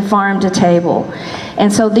in farm-to-table.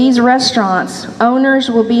 And so these restaurants, owners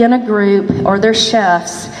will be in a group, or their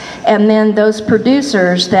chefs, and then those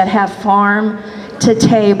producers that have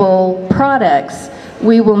farm-to-table products,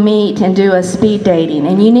 we will meet and do a speed dating.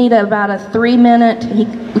 And you need about a 3-minute,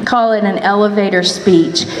 we call it an elevator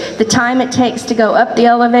speech. The time it takes to go up the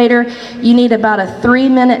elevator, you need about a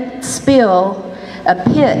 3-minute spill, a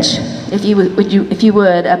pitch, if you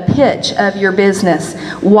would, a pitch of your business.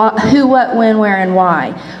 Who, what, when, where, and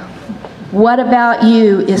why. What about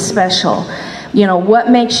you is special? You know, what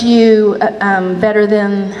makes you better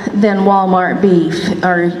than Walmart beef?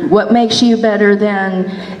 Or what makes you better than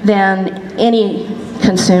any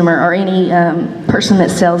consumer or any person that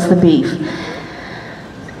sells the beef?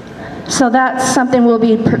 So that's something we'll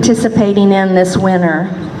be participating in this winter.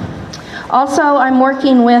 Also, I'm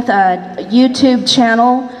working with a YouTube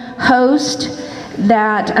channel host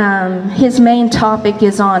that his main topic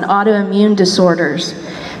is on autoimmune disorders.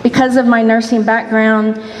 Because of my nursing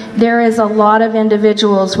background, there is a lot of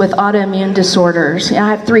individuals with autoimmune disorders. I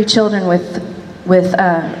have 3 children with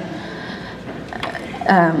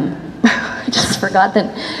I just forgot the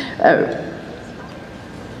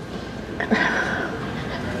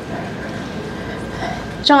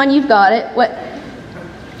John, you've got it. What?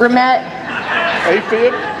 Rheumatic?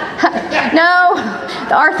 AFib? No,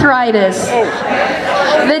 the arthritis. Oh.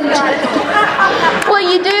 Well,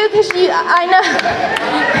 you do, because I know.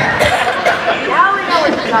 Now we know what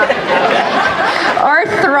you're talking about.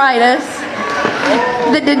 Arthritis.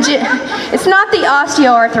 It's not the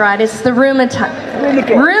osteoarthritis, it's the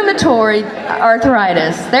rheumatoid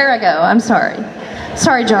arthritis. There I go. I'm sorry.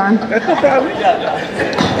 Sorry, John. That's no problem.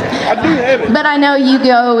 I do have it. But I know you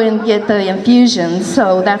go and get the infusions,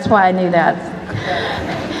 so that's why I knew that.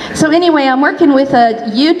 So anyway, I'm working with a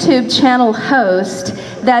YouTube channel host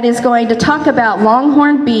that is going to talk about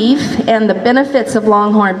Longhorn beef and the benefits of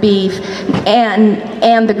Longhorn beef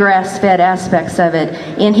and the grass-fed aspects of it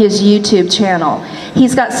in his YouTube channel.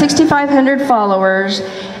 He's got 6,500 followers,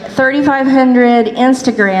 3,500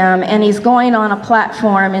 Instagram, and he's going on a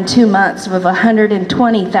platform in 2 months with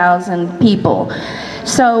 120,000 people.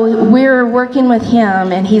 So we're working with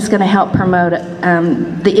him, and he's going to help promote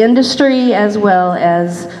the industry as well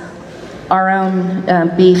as our own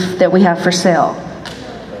beef that we have for sale.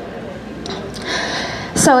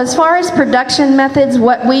 So as far as production methods,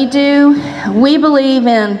 what we do, we believe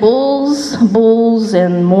in bulls, bulls,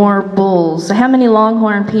 and more bulls. So how many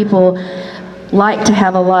Longhorn people like to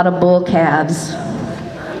have a lot of bull calves?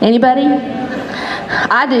 Anybody?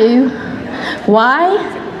 I do. Why?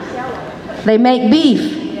 They make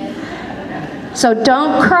beef. So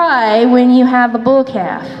don't cry when you have a bull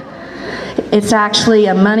calf. It's actually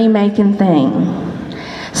a money-making thing.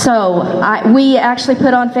 So we actually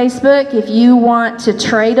put on Facebook, if you want to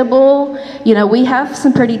trade a bull, you know, we have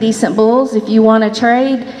some pretty decent bulls. If you want to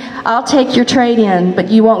trade, I'll take your trade in, but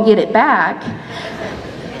you won't get it back,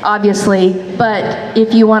 obviously. But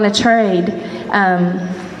if you want to trade,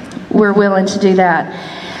 we're willing to do that.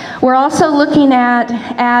 We're also looking at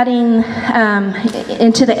adding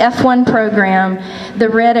into the F1 program the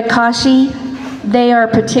red Akashi. They are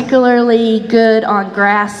particularly good on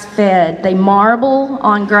grass-fed. They marble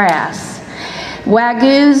on grass.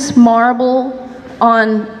 Wagyus marble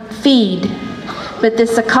on feed, but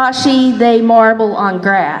this Akashi, they marble on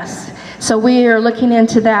grass. So we are looking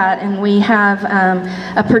into that, and we have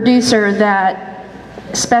a producer that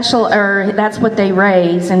that's what they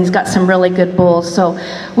raise, and he's got some really good bulls. So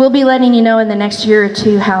we'll be letting you know in the next year or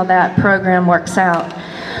two how that program works out.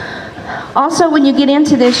 Also, when you get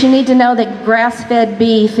into this, you need to know that grass-fed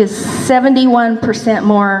beef is 71%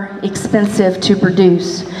 more expensive to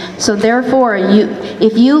produce. So therefore,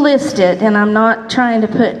 if you list it, and I'm not trying to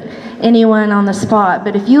put anyone on the spot,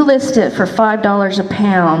 but if you list it for $5 a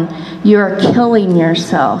pound, you're killing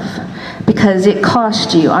yourself because it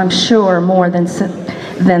costs you, I'm sure, more than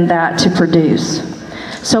that to produce.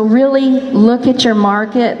 So really look at your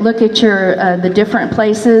market, look at your the different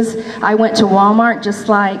places. I went to Walmart just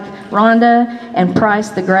like Rhonda and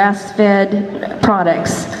priced the grass-fed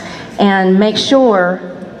products and make sure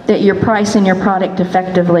that you're pricing your product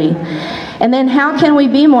effectively. And then how can we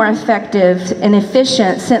be more effective and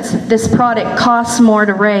efficient since this product costs more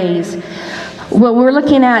to raise? Well, we're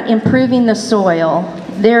looking at improving the soil.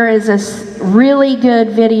 There is a really good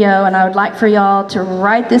video, and I would like for y'all to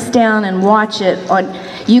write this down and watch it.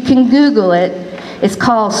 You can Google it. It's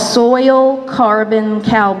called Soil Carbon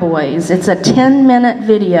Cowboys. It's a 10-minute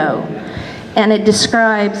video, and it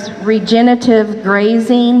describes regenerative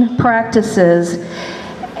grazing practices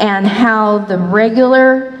and how the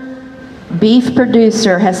regular beef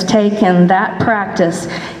producer has taken that practice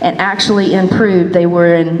and actually improved. They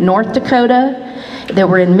were in North Dakota. They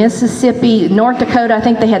were in Mississippi. North Dakota, I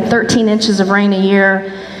think they had 13 inches of rain a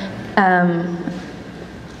year.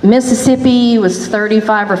 Mississippi was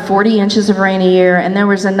 35 or 40 inches of rain a year, and there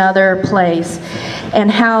was another place. And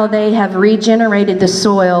how they have regenerated the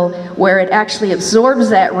soil where it actually absorbs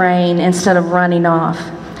that rain instead of running off.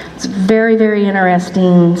 It's very, very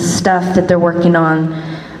interesting stuff that they're working on.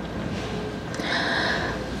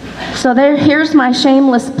 So here's my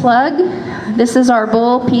shameless plug. This is our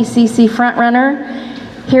bull PCC front runner.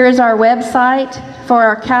 Here is our website for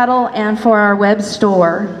our cattle and for our web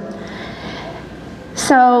store.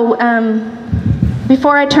 So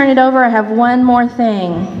before I turn it over, I have one more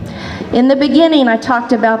thing. In the beginning, I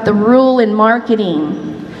talked about the rule in marketing.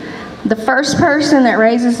 The first person that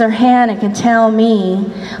raises their hand and can tell me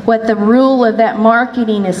what the rule of that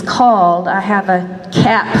marketing is called, I have a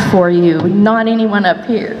cap for you. Not anyone up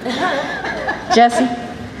here. Jesse?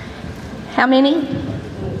 How many?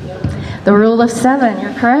 The rule of 7,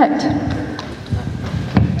 you're correct.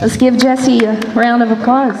 Let's give Jesse a round of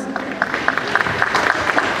applause.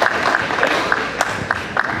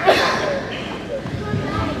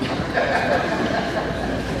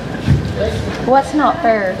 What's not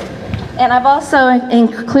fair? And I've also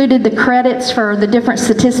included the credits for the different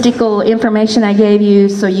statistical information I gave you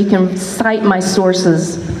so you can cite my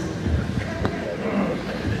sources.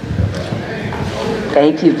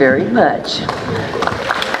 Thank you very much.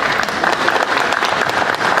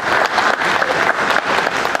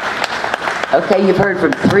 Okay, you've heard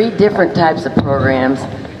from 3 different types of programs,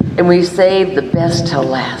 and we saved the best till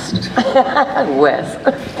last. Wes.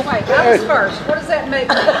 Wait, I was first. What does that mean?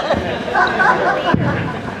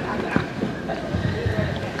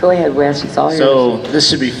 Go ahead, Wes. It's all yours. So this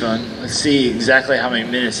should be fun. Let's see exactly how many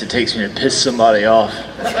minutes it takes me to piss somebody off.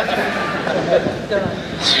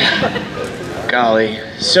 Golly.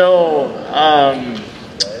 So,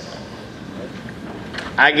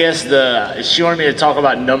 I guess she wanted me to talk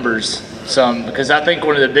about numbers some, because I think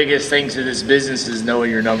one of the biggest things in this business is knowing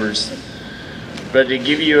your numbers. But to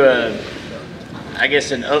give you I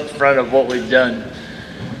guess an upfront of what we've done.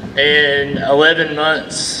 In 11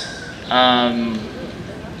 months,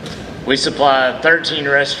 we supply 13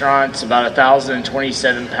 restaurants, about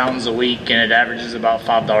 1,027 pounds a week, and it averages about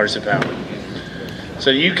 $5 a pound. So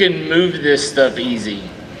you can move this stuff easy,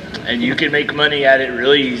 and you can make money at it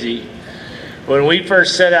really easy. When we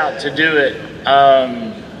first set out to do it,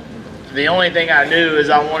 the only thing I knew is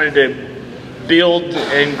I wanted to build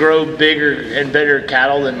and grow bigger and better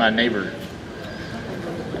cattle than my neighbor.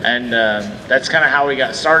 And that's kind of how we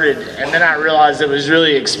got started. And then I realized it was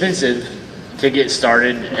really expensive to get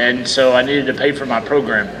started, and so I needed to pay for my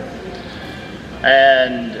program.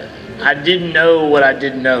 And I didn't know what I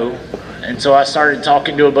didn't know, and so I started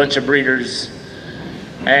talking to a bunch of breeders,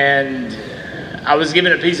 and I was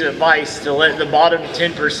given a piece of advice to let the bottom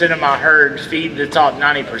 10% of my herd feed the top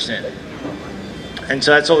 90%. And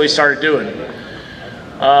so that's what we started doing.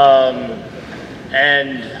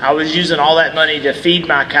 And I was using all that money to feed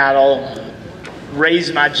my cattle,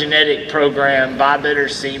 raise my genetic program, buy better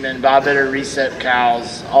semen, buy better recep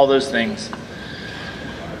cows, all those things.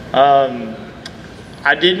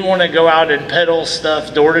 I didn't want to go out and peddle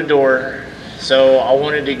stuff door to door, so I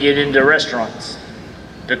wanted to get into restaurants,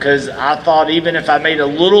 because I thought even if I made a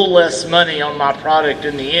little less money on my product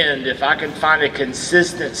in the end, if I could find a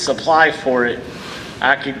consistent supply for it,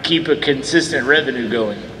 I could keep a consistent revenue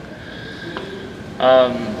going.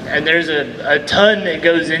 And there's a ton that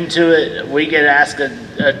goes into it. We get asked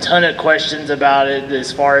a ton of questions about it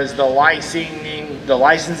as far as the licensing, the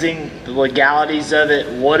legalities of it,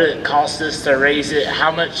 what it costs us to raise it,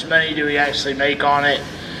 how much money do we actually make on it,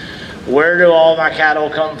 where do all my cattle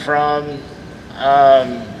come from,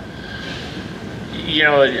 you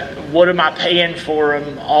know, what am I paying for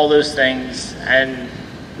them, all those things. And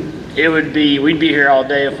we'd be here all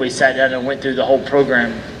day if we sat down and went through the whole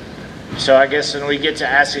program. So I guess when we get to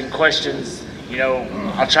asking questions, you know,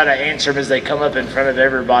 I'll try to answer them as they come up in front of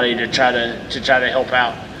everybody to try to help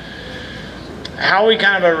out. How we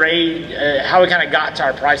kind of got to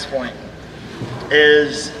our price point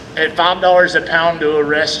is at $5 a pound to a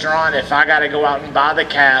restaurant. If I got to go out and buy the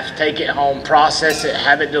calf, take it home, process it,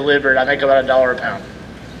 have it delivered, I make about $1 a pound.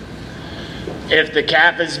 If the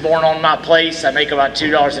calf is born on my place, I make about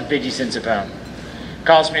 $2.50 a pound. It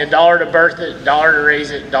costs me $1 to birth it, $1 to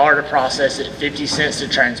raise it, $1 to process it, 50 cents to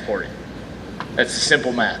transport it. That's the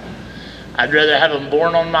simple math. I'd rather have them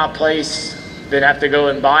born on my place than have to go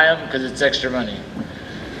and buy them because it's extra money.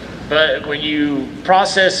 But when you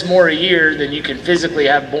process more a year than you can physically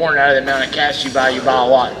have born out of the amount of calves you buy a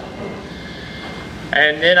lot.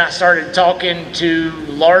 And then I started talking to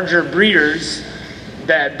larger breeders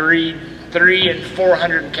that breed 300 and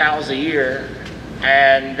 400 cows a year,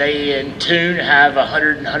 and they in tune have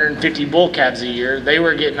 100 and 150 bull calves a year. They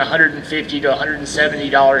were getting $150 to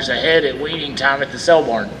 $170 a head at weaning time at the sale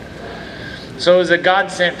barn. So it was a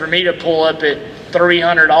godsend for me to pull up at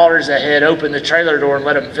 $300 a head, open the trailer door and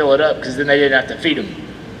let them fill it up, because then they didn't have to feed them.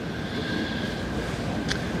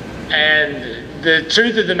 And the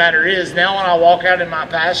truth of the matter is, now when I walk out in my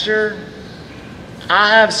pasture, I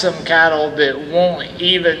have some cattle that won't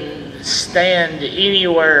even stand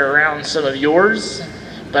anywhere around some of yours,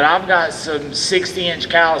 but I've got some 60-inch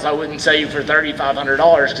cows I wouldn't sell you for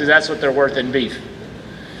 $3,500 because that's what they're worth in beef.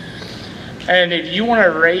 And if you want to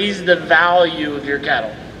raise the value of your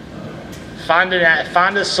cattle, find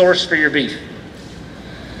a source for your beef.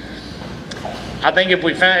 I think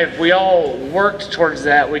if we all worked towards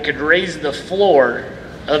that, we could raise the floor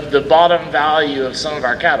of the bottom value of some of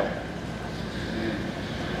our cattle.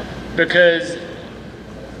 Because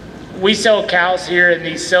we sell cows here in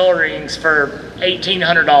these sell rings for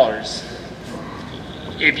 $1,800.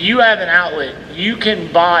 If you have an outlet, you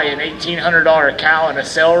can buy an $1,800 cow in a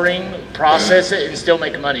sell ring, process it, and still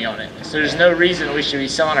make money on it. So there's no reason we should be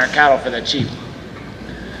selling our cattle for that cheap.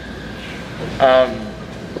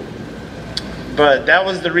 But that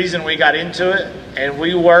was the reason we got into it. And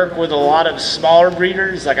we work with a lot of smaller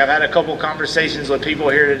breeders. Like I've had a couple conversations with people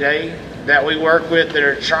here today that we work with that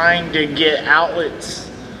are trying to get outlets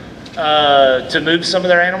to move some of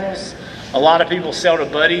their animals. A lot of people sell to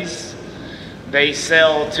buddies. They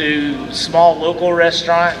sell to small local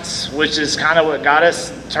restaurants, which is kind of what got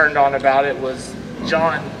us turned on about it, was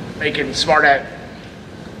John making smart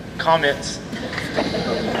comments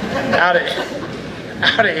out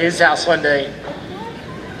at his house one day.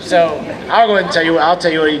 So I'll go ahead and tell you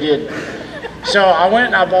what he did. So I went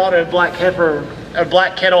and I bought a black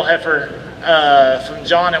kettle heifer from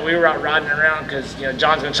John, and we were out riding around because, you know,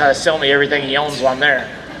 John's gonna try to sell me everything he owns while I'm there.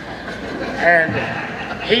 And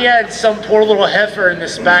he had some poor little heifer in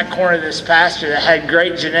this back corner of this pasture that had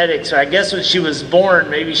great genetics. So I guess when she was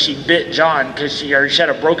born, maybe she bit John because she had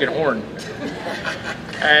a broken horn.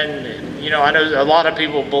 And, you know, I know a lot of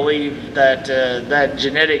people believe that that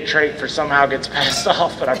genetic trait somehow gets passed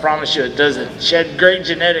off, but I promise you it doesn't. She had great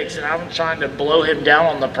genetics, and I'm trying to blow him down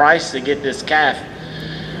on the price to get this calf.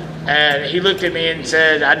 And he looked at me and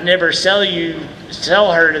said, I'd never sell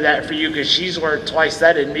her to that for you because she's worth twice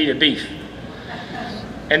that in meat of beef.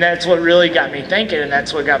 And that's what really got me thinking, and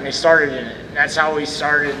that's what got me started in it. And that's how we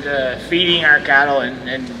started feeding our cattle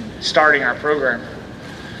and starting our program.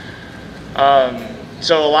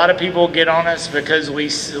 So a lot of people get on us because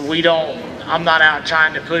I'm not out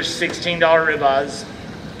trying to push $16 ribeyes,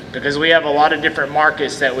 because we have a lot of different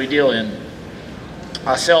markets that we deal in.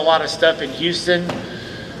 I sell a lot of stuff in Houston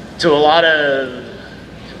to a lot of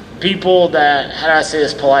people that, how do I say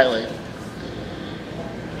this politely?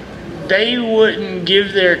 They wouldn't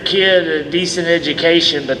give their kid a decent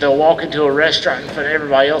education, but they'll walk into a restaurant in front of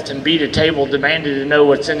everybody else and beat a table demanding to know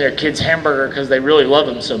what's in their kid's hamburger because they really love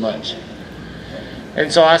them so much.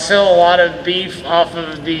 And so I sell a lot of beef off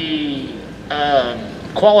of the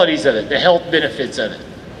qualities of it, the health benefits of it.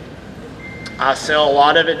 I sell a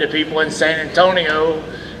lot of it to people in San Antonio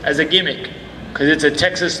as a gimmick because it's a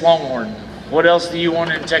Texas Longhorn. What else do you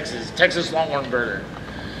want in Texas? Texas Longhorn burger.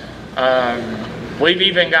 We've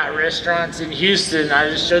even got restaurants in Houston. I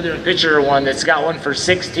just showed them a picture of one that's got one for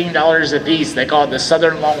 $16 a piece. They call it the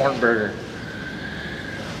Southern Longhorn burger.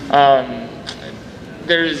 And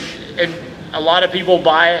a lot of people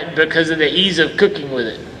buy it because of the ease of cooking with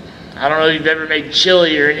it. I don't know if you've ever made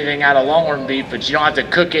chili or anything out of Longhorn beef, but you don't have to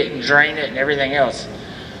cook it and drain it and everything else.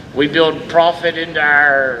 We build profit into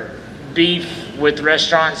our beef with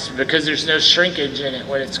restaurants because there's no shrinkage in it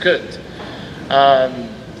when it's cooked.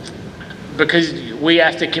 because we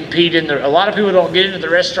have to compete a lot of people don't get into the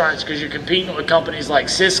restaurants because you're competing with companies like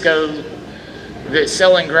Cisco that's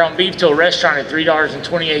selling ground beef to a restaurant at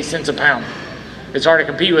 $3.28 a pound. It's hard to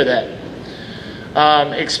compete with that.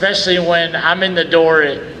 Especially when I'm in the door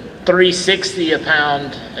at $3.60 a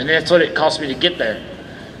pound, and that's what it costs me to get there.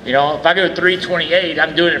 You know, if I go $3.28,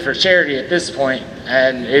 I'm doing it for charity at this point,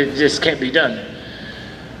 and it just can't be done.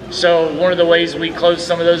 So one of the ways we close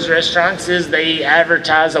some of those restaurants is they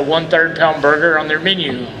advertise a 1/3 pound burger on their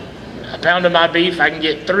menu. A pound of my beef, I can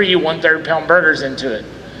get 3 1/3 pound burgers into it.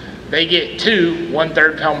 They get 2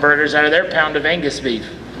 1/3 pound burgers out of their pound of Angus beef.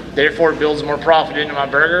 Therefore, it builds more profit into my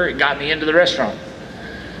burger. It got me into the restaurant.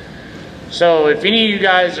 So if any of you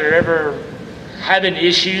guys are ever having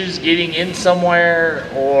issues getting in somewhere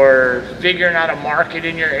or figuring out a market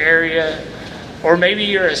in your area, or maybe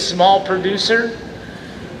you're a small producer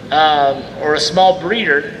or a small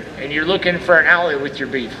breeder and you're looking for an outlet with your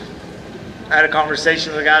beef. I had a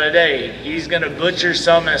conversation with a guy today. He's going to butcher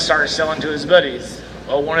some and start selling to his buddies.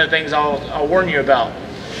 Well, one of the things I'll warn you about,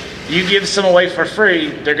 you give some away for free,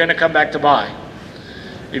 they're going to come back to buy.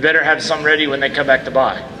 You better have some ready when they come back to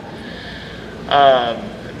buy.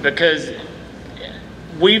 Because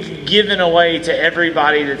we've given away to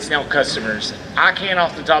everybody that's now customers. I can't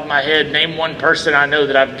off the top of my head name one person I know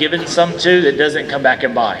that I've given some to that doesn't come back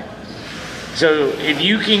and buy. So if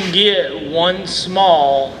you can get one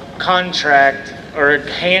small contract or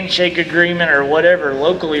a handshake agreement or whatever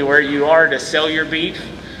locally where you are to sell your beef,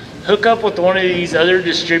 hook up with one of these other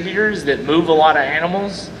distributors that move a lot of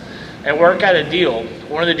animals and work out a deal.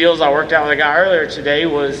 One of the deals I worked out with a guy earlier today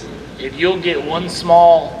was if you'll get one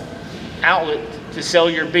small outlet to sell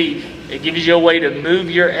your beef, it gives you a way to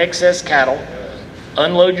move your excess cattle,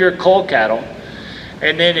 unload your cull cattle,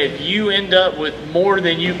 and then if you end up with more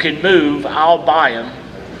than you can move, I'll buy them.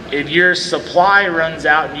 If your supply runs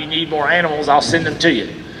out and you need more animals, I'll send them to you.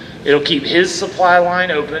 It'll keep his supply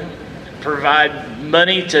line open, provide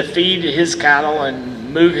money to feed his cattle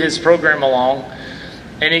and move his program along,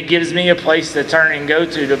 and it gives me a place to turn and go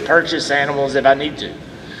to purchase animals if I need to.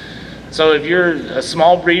 So if you're a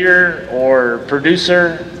small breeder or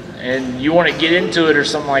producer and you want to get into it or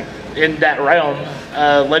something like in that realm,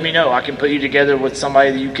 let me know. I can put you together with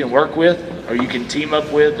somebody that you can work with or you can team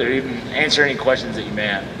up with or even answer any questions that you may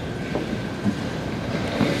have.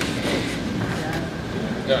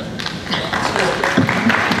 Done.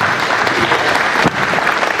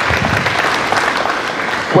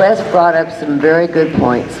 Wes brought up some very good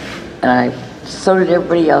points, and so did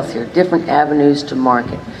everybody else here, different avenues to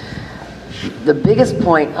market. The biggest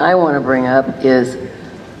point I want to bring up is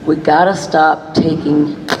we got to stop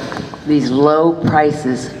taking these low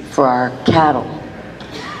prices for our cattle.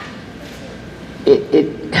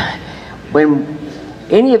 When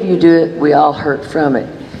any of you do it, we all hurt from it.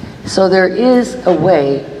 So there is a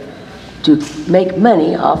way to make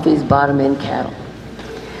money off these bottom end cattle.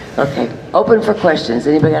 Okay, open for questions.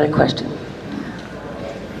 Anybody got a question?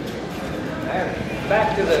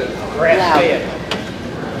 Back to the grass fed.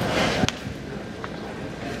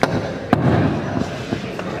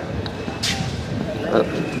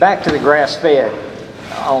 Back to the grass fed.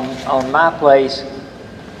 On my place,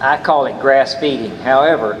 I call it grass feeding.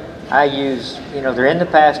 However, I use, they're in the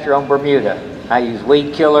pasture on Bermuda. I use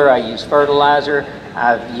weed killer, I use fertilizer,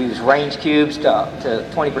 I've used range cubes to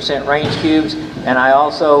 20% range cubes, and I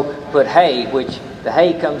also put hay, which the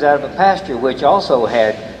hay comes out of a pasture which also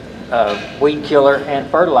had weed killer and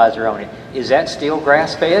fertilizer on it. Is that still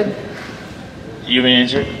grass fed? You may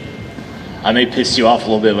answer it? I may piss you off a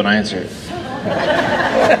little bit when I answer it.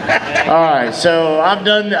 All right, so I've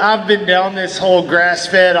been down this whole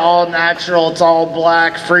grass-fed, all natural, it's all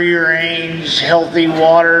black, free range, healthy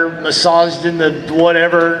water, massaged in the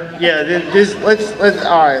whatever. Yeah,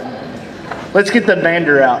 all right, let's get the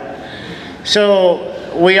bander out.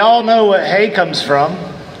 So we all know what hay comes from.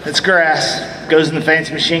 It's grass. Goes in the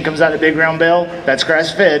fancy machine, comes out a big round bale. That's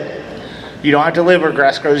grass-fed. You don't have to live where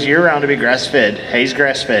grass grows year-round to be grass-fed. Hay's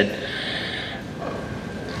grass-fed.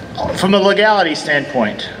 From a legality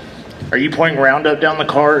standpoint, are you pouring Roundup down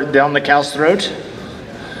the cow's throat?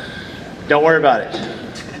 Don't worry about it.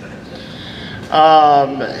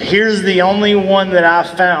 Here's the only one that I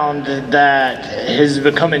found that has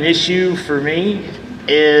become an issue for me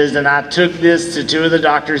is, and I took this to 2 of the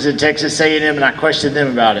doctors at Texas A&M and I questioned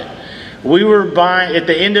them about it. We were buying, at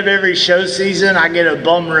the end of every show season, I get a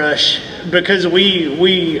bum rush because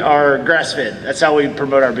we are grass-fed. That's how we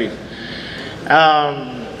promote our beef.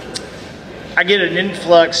 I get an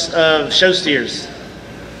influx of show steers.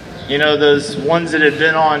 Those ones that have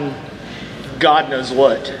been on God knows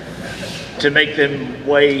what to make them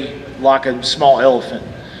weigh like a small elephant.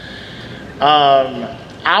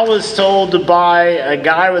 I was told to buy a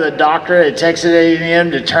guy with a doctorate at Texas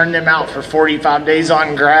A&M to turn them out for 45 days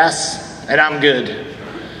on grass, and I'm good.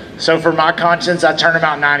 So for my conscience, I turn them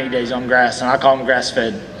out 90 days on grass, and I call them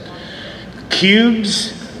grass-fed.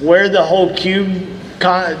 Cubes, where the whole cube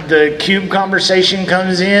conversation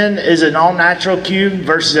comes in, is an all-natural cube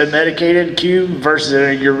versus a medicated cube versus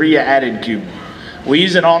a urea-added cube. We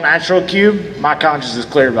use an all-natural cube. My conscience is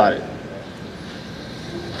clear about it.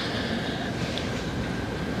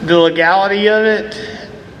 The legality of it,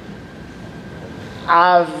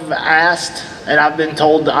 I've asked and I've been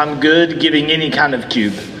told I'm good giving any kind of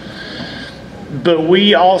cube. But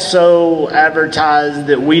we also advertise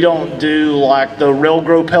that we don't do like the real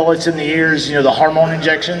grow pellets in the ears, you know, the hormone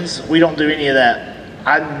injections. We don't do any of that.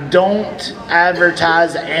 I don't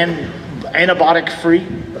advertise antibiotic free,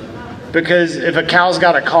 because if a cow's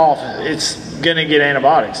got a cough, it's gonna get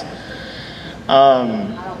antibiotics.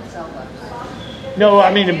 No,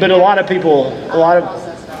 I mean, but a lot of people, I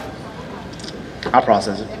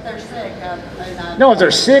process it. If they're sick, No, if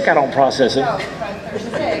they're sick, I don't process it. no, if they're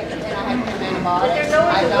sick and I have to give antibiotics,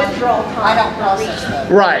 I don't process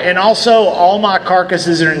them. Right, and also all my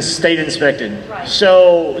carcasses are state inspected.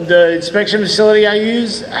 So the inspection facility I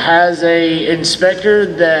use has a inspector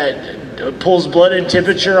that pulls blood and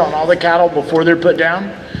temperature on all the cattle before they're put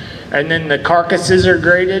down. And then the carcasses are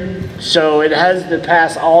graded, so it has to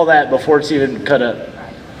pass all that before it's even cut up.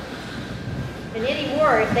 And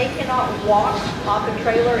anymore, if they cannot walk off a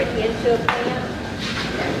trailer and into a plant,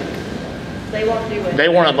 they won't do it. They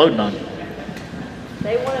want to load none.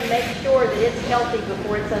 They want to make sure that it's healthy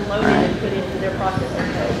before it's unloaded and put into their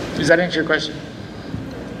processing code. Does that answer your question?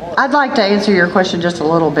 I'd like to answer your question just a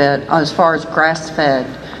little bit as far as grass-fed.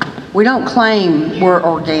 We don't claim we're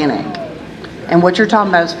organic. And what you're talking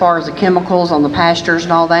about as far as the chemicals on the pastures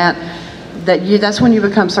and all that, that's when you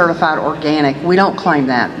become certified organic. We don't claim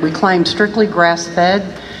that. We claim strictly grass-fed,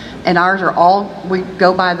 and ours are all, we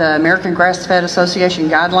go by the American Grass-Fed Association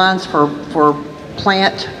guidelines for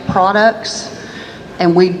plant products,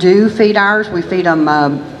 and we do feed ours. We feed them,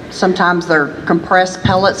 sometimes they're compressed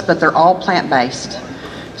pellets, but they're all plant-based.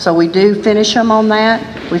 So we do finish them on that.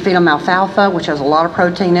 We feed them alfalfa, which has a lot of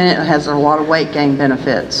protein in it. It has a lot of weight gain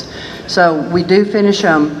benefits. So we do finish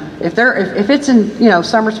them. If it's in, you know,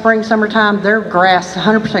 spring, summertime, they're grass,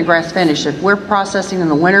 100% grass finished. If we're processing in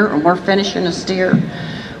the winter and we're finishing a steer,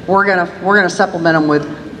 we're gonna supplement them with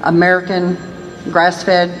American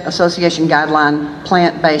Grass-Fed Association guideline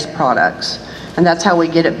plant-based products, and that's how we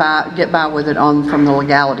get by with it from the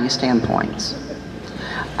legality standpoints.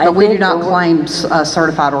 But we do not claim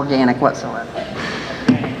certified organic whatsoever.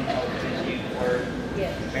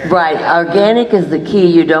 Right, organic is the key.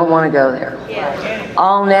 You don't want to go there.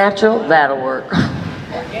 All natural, that'll work.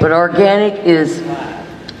 But organic is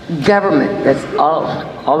government. That's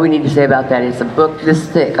all we need to say about that. It's a book this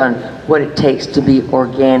thick on what it takes to be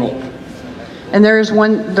organic. And there's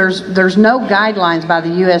no guidelines by the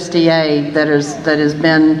USDA that has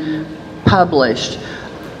been published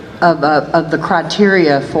of the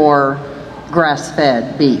criteria for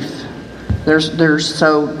grass-fed beef.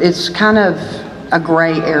 So it's kind of a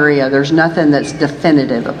gray area. There's nothing that's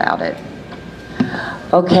definitive about it.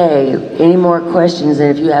 Okay, any more questions? And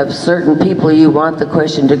if you have certain people you want the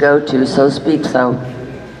question to go to, so speak so.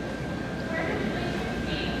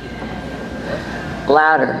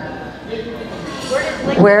 Louder.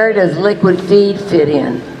 Where does liquid feed fit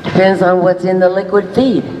in? Depends on what's in the liquid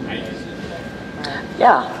feed.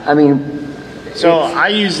 Yeah, I mean. So I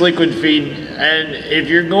use liquid feed, and if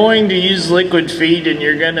you're going to use liquid feed and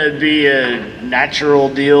you're going to be a natural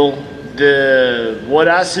deal, what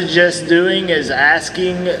I suggest doing is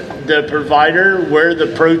asking the provider where the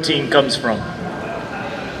protein comes from.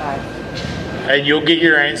 And you'll get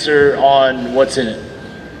your answer on what's in it.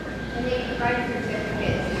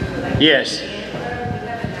 Yes.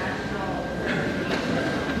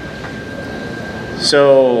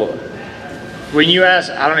 So when you ask,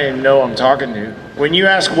 I don't even know who I'm talking to. When you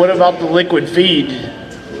ask, what about the liquid feed?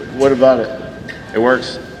 What about it? It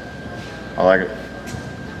works. I like it.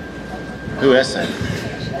 Who asked that?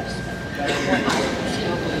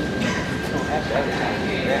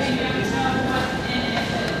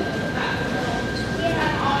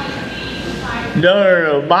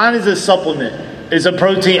 No. Mine is a supplement. It's a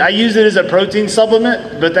protein. I use it as a protein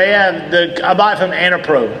supplement, but they have I buy it from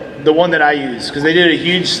Anapro, the one that I use, because they did a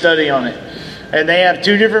huge study on it. And they have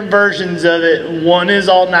two different versions of it. One is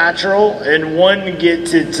all natural, and one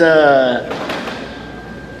gets its the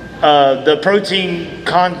protein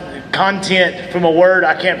content from a word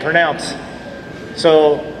I can't pronounce.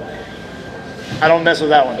 So I don't mess with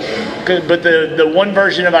that one. But the one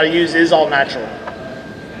version of I use is all natural.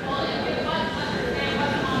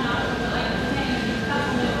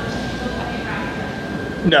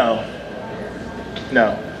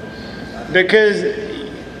 No. Because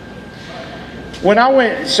when I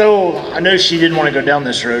went, so I know she didn't want to go down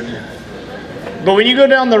this road, but when you go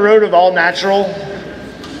down the road of all natural,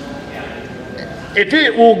 if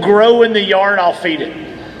it will grow in the yard, I'll feed it.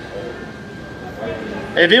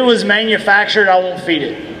 If it was manufactured, I won't feed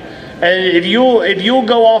it. And if you'll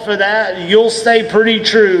go off of that, you'll stay pretty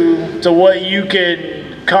true to what you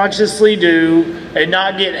can consciously do and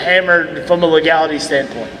not get hammered from a legality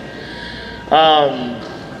standpoint.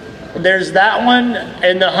 There's that one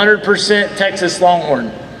and the 100% Texas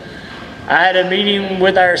Longhorn. I had a meeting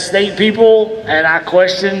with our state people and I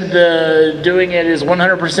questioned doing it as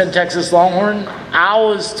 100% Texas Longhorn. I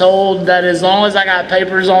was told that as long as I got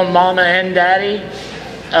papers on mama and daddy,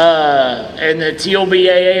 and the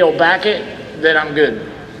TLBAA will back it, then I'm good.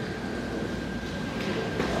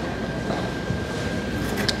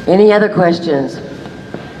 Any other questions?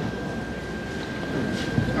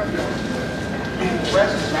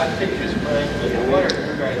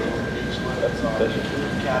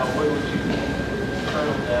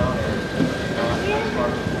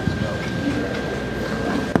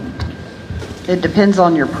 It depends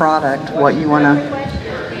on your product, what you want to.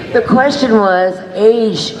 The question was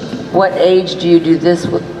age. What age do you do this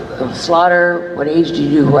with slaughter? What age do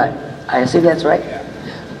you do what? I assume that's right?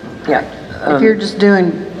 Yeah. If you're just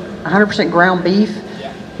doing 100% ground beef,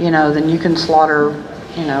 then you can slaughter,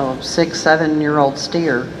 6, 7-year-old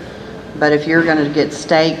steer. But if you're going to get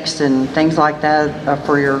steaks and things like that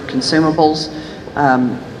for your consumables,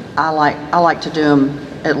 I like to do them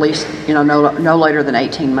at least, no later than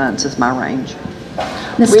 18 months is my range.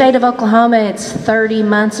 In the state of Oklahoma, it's 30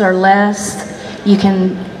 months or less. You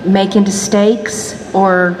can make into steaks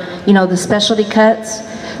or, the specialty cuts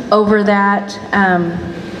over that.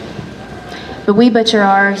 But we butcher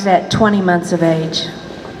ours at 20 months of age.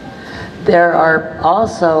 There are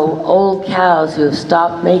also old cows who have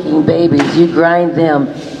stopped making babies. You grind them,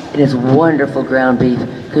 and it's wonderful ground beef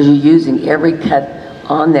because you're using every cut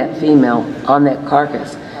on that female, on that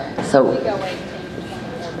carcass. So. Yeah.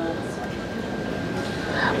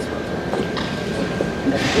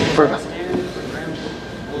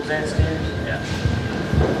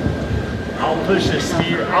 I'll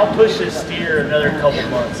push a steer another couple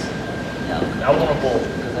months. I want a bull.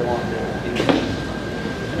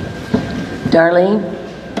 Darlene?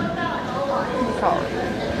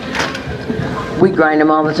 We grind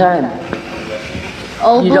them all the time.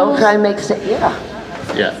 Old You don't bulls? try to make steak? Yeah.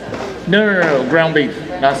 Yeah. No. Ground beef.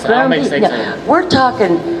 I'll make steaks out of it. We're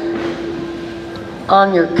talking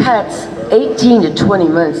on your cuts, 18 to 20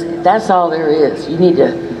 months. That's all there is. You need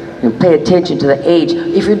to pay attention to the age.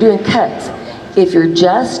 If you're doing cuts, if you're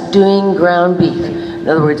just doing ground beef, in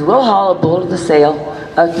other words, we'll haul a bull to the sale,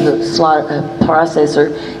 to the slaughter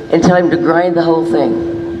processor, and tell him to grind the whole thing.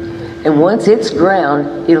 And once it's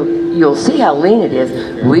ground, you'll see how lean it is.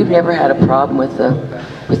 We've never had a problem with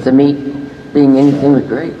the meat being anything but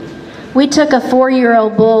great. We took a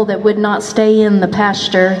 4-year-old bull that would not stay in the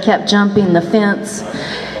pasture, kept jumping the fence,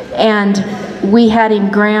 and we had him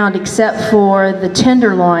ground except for the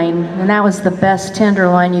tenderloin, and that was the best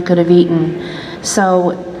tenderloin you could have eaten.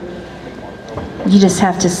 So you just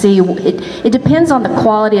have to see. It depends on the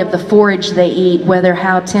quality of the forage they eat,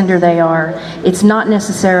 how tender they are. It's not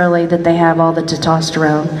necessarily that they have all the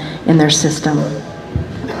testosterone in their system.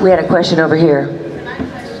 We had a question over here.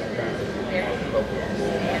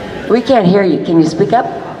 We can't hear you. Can you speak up?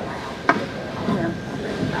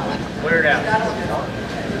 Clear it out.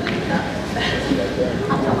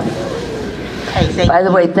 By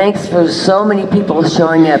the way, thanks for so many people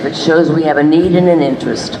showing up. It shows we have a need and an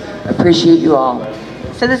interest. Appreciate you all.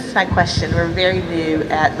 So this is my question. We're very new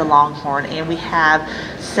at the Longhorn, and we have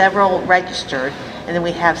several registered, and then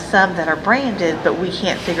we have some that are branded, but we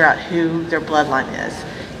can't figure out who their bloodline is.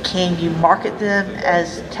 Can you market them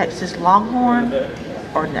as Texas Longhorn,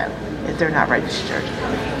 or no, if they're not registered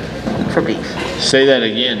for beef? Say that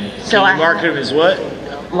again. So Can you market them as what?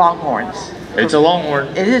 Longhorns. It's a Longhorn.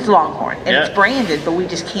 It is Longhorn, and Yeah. it's branded, but we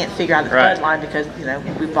just can't figure out the Right. bloodline because,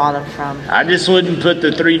 we bought them from. I just wouldn't put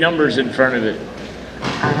the 3 numbers in front of it.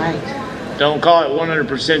 All right. Don't call it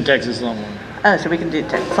 100% Texas Longhorn. Oh, so we can do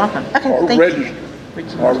Texas Longhorn. Okay, Or thank registered. you.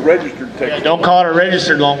 Or registered Yeah, Texas. don't call it a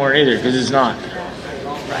registered Longhorn either, because it's not.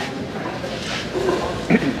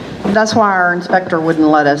 That's why our inspector wouldn't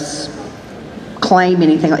let us claim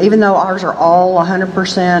anything. Even though ours are all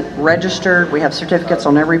 100% registered, we have certificates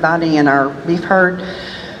on everybody in our beef herd,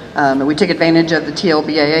 And we took advantage of the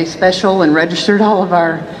TLBAA special and registered all of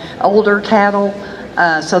our older cattle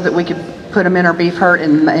so that we could put them in our beef herd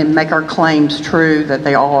and make our claims true that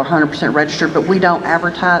they all are 100% registered. But we don't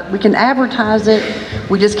advertise. We can advertise it.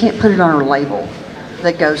 We just can't put it on our label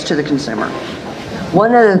that goes to the consumer.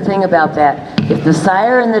 One other thing about that, if the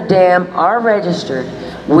sire and the dam are registered,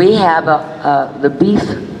 we have the beef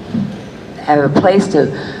have a place to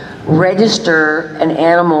register an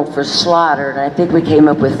animal for slaughter, and I think we came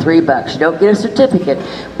up with $3. You don't get a certificate,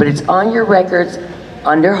 but it's on your records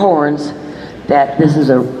under horns that this is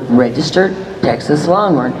a registered Texas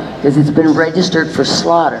Longhorn because it's been registered for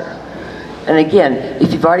slaughter. And again,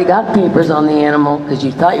 if you've already got papers on the animal because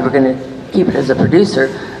you thought you were going to keep it as a producer,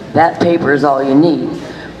 that paper is all you need.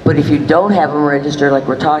 But if you don't have them registered like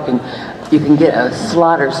we're talking, you can get a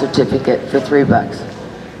slaughter certificate for $3.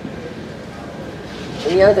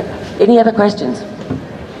 Any other questions?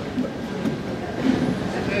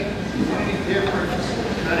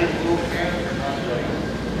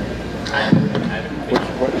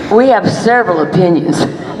 We have several opinions. We've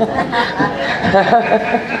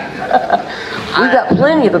got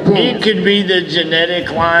plenty of opinions. It could be the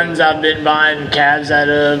genetic lines I've been buying calves out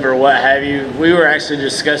of or what have you. We were actually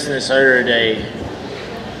discussing this earlier today.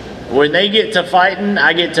 When they get to fighting,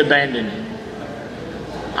 I get to abandoning.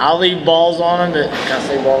 I'll leave balls on them. Can I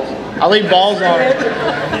say balls? I'll leave balls on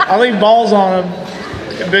them. I'll leave balls on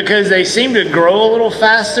them because they seem to grow a little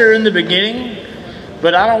faster in the beginning,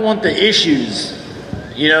 but I don't want the issues.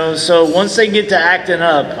 You know, so once they get to acting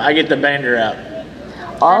up, I get the bander out.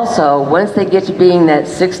 Also, once they get to being that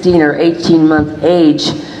 16 or 18 month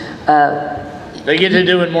age, they get to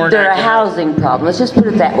doing more. They're a housing problem. Let's just put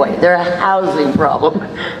it that way. They're a housing problem.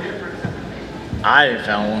 I haven't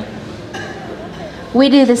found one. We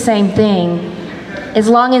do the same thing. As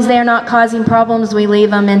long as they're not causing problems, we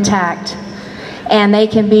leave them intact. And they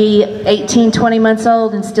can be 18, 20 months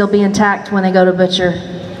old and still be intact when they go to butcher.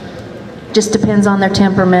 Just depends on their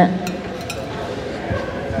temperament.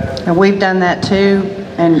 And we've done that too.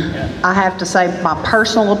 And I have to say, my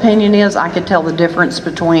personal opinion is I could tell the difference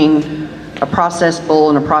between a processed bull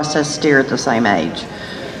and a processed steer at the same age.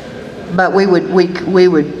 But we would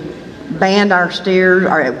band our steers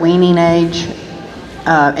are at weaning age.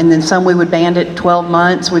 And then some we would band at 12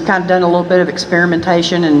 months. We've kind of done a little bit of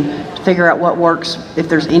experimentation and to figure out what works, if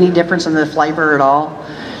there's any difference in the flavor at all.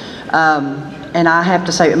 And I have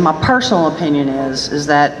to say, my personal opinion is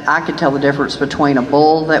that I could tell the difference between a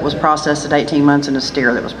bull that was processed at 18 months and a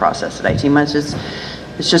steer that was processed at 18 months. It's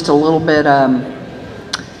just a little bit,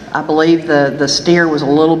 I believe the steer was a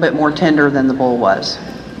little bit more tender than the bull was,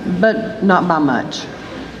 but not by much.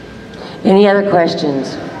 Any other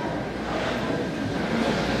questions?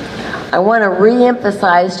 I want to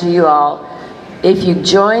re-emphasize to you all, if you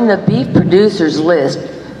join the beef producers list,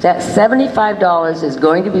 that $75 is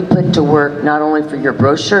going to be put to work not only for your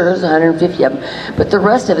brochures, 150 of them, but the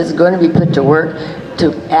rest of it is going to be put to work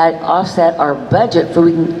to offset our budget so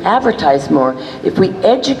we can advertise more. If we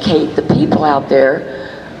educate the people out there,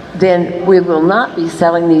 then we will not be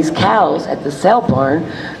selling these cows at the sale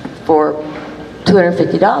barn for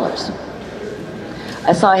 $250.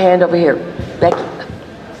 I saw a hand over here. Becky.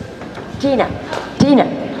 Tina.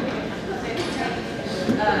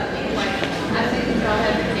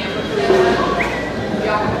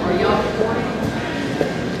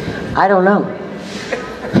 I don't know.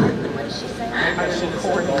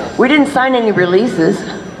 We didn't sign any releases.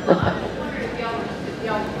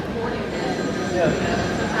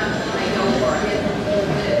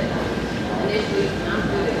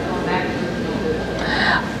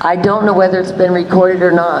 I don't know whether it's been recorded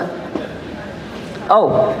or not.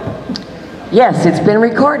 Oh, yes, it's been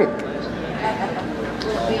recorded.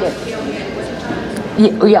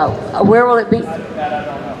 Yeah, where will it be?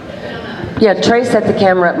 Yeah, Trey set the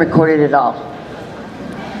camera up and recorded it all.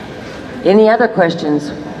 Any other questions?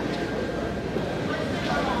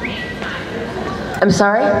 I'm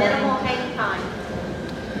sorry? Minimal hang time.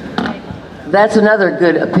 That's another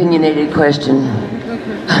good opinionated question.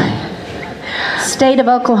 State of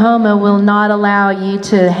Oklahoma will not allow you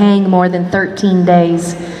to hang more than 13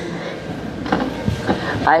 days.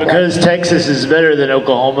 Because Texas is better than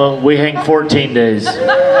Oklahoma, we hang 14 days.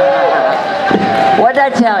 What'd I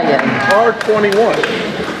tell you? R21.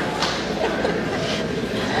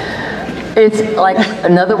 It's like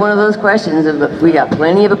another one of those questions. We got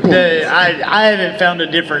plenty of opinions. I haven't found a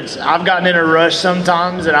difference. I've gotten in a rush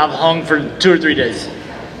sometimes and I've hung for 2 or 3 days.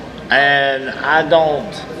 And I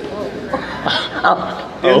don't.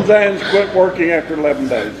 Enzymes quit working after 11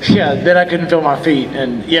 days. Yeah, then I couldn't feel my feet,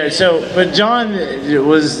 and yeah. So, but John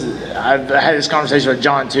was. I've had this conversation with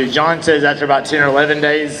John too. John says after about 10 or 11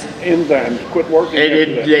 days, Enzymes quit working.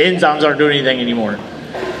 the enzymes aren't doing anything anymore.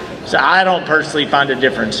 So I don't personally find a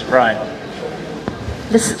difference, right?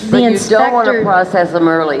 But you don't want to process them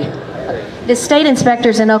early. The state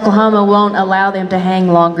inspectors in Oklahoma won't allow them to hang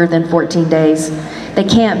longer than 14 days. They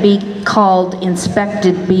can't be called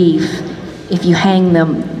inspected beef if you hang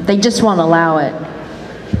them. They just won't allow it.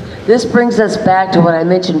 This brings us back to what I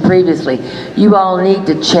mentioned previously. You all need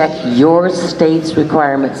to check your state's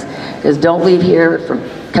requirements. Because don't leave here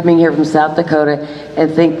coming here from South Dakota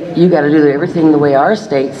and think you got to do everything the way our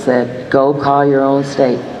state said. Go call your own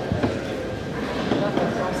state.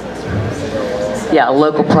 Yeah, a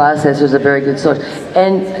local processor is a very good source.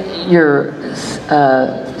 And your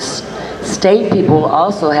state people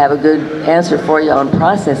also have a good answer for you on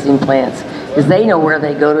processing plants, because they know where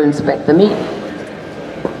they go to inspect the meat.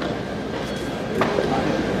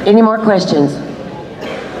 Any more questions?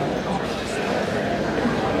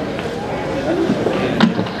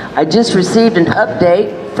 I just received an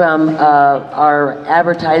update from our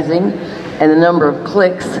advertising and the number of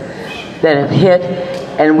clicks that have hit,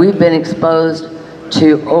 and we've been exposed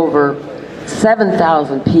to over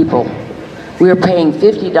 7,000 people. We are paying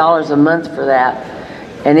 $50 a month for that,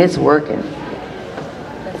 and it's working.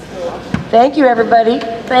 Thank you, everybody.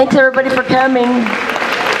 Thanks, everybody, for coming.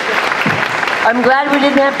 I'm glad we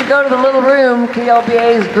didn't have to go to the little room.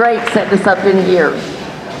 TLBAA is great setting us up in here.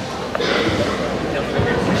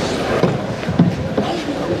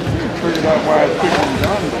 Figured out why it's picking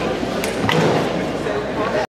John.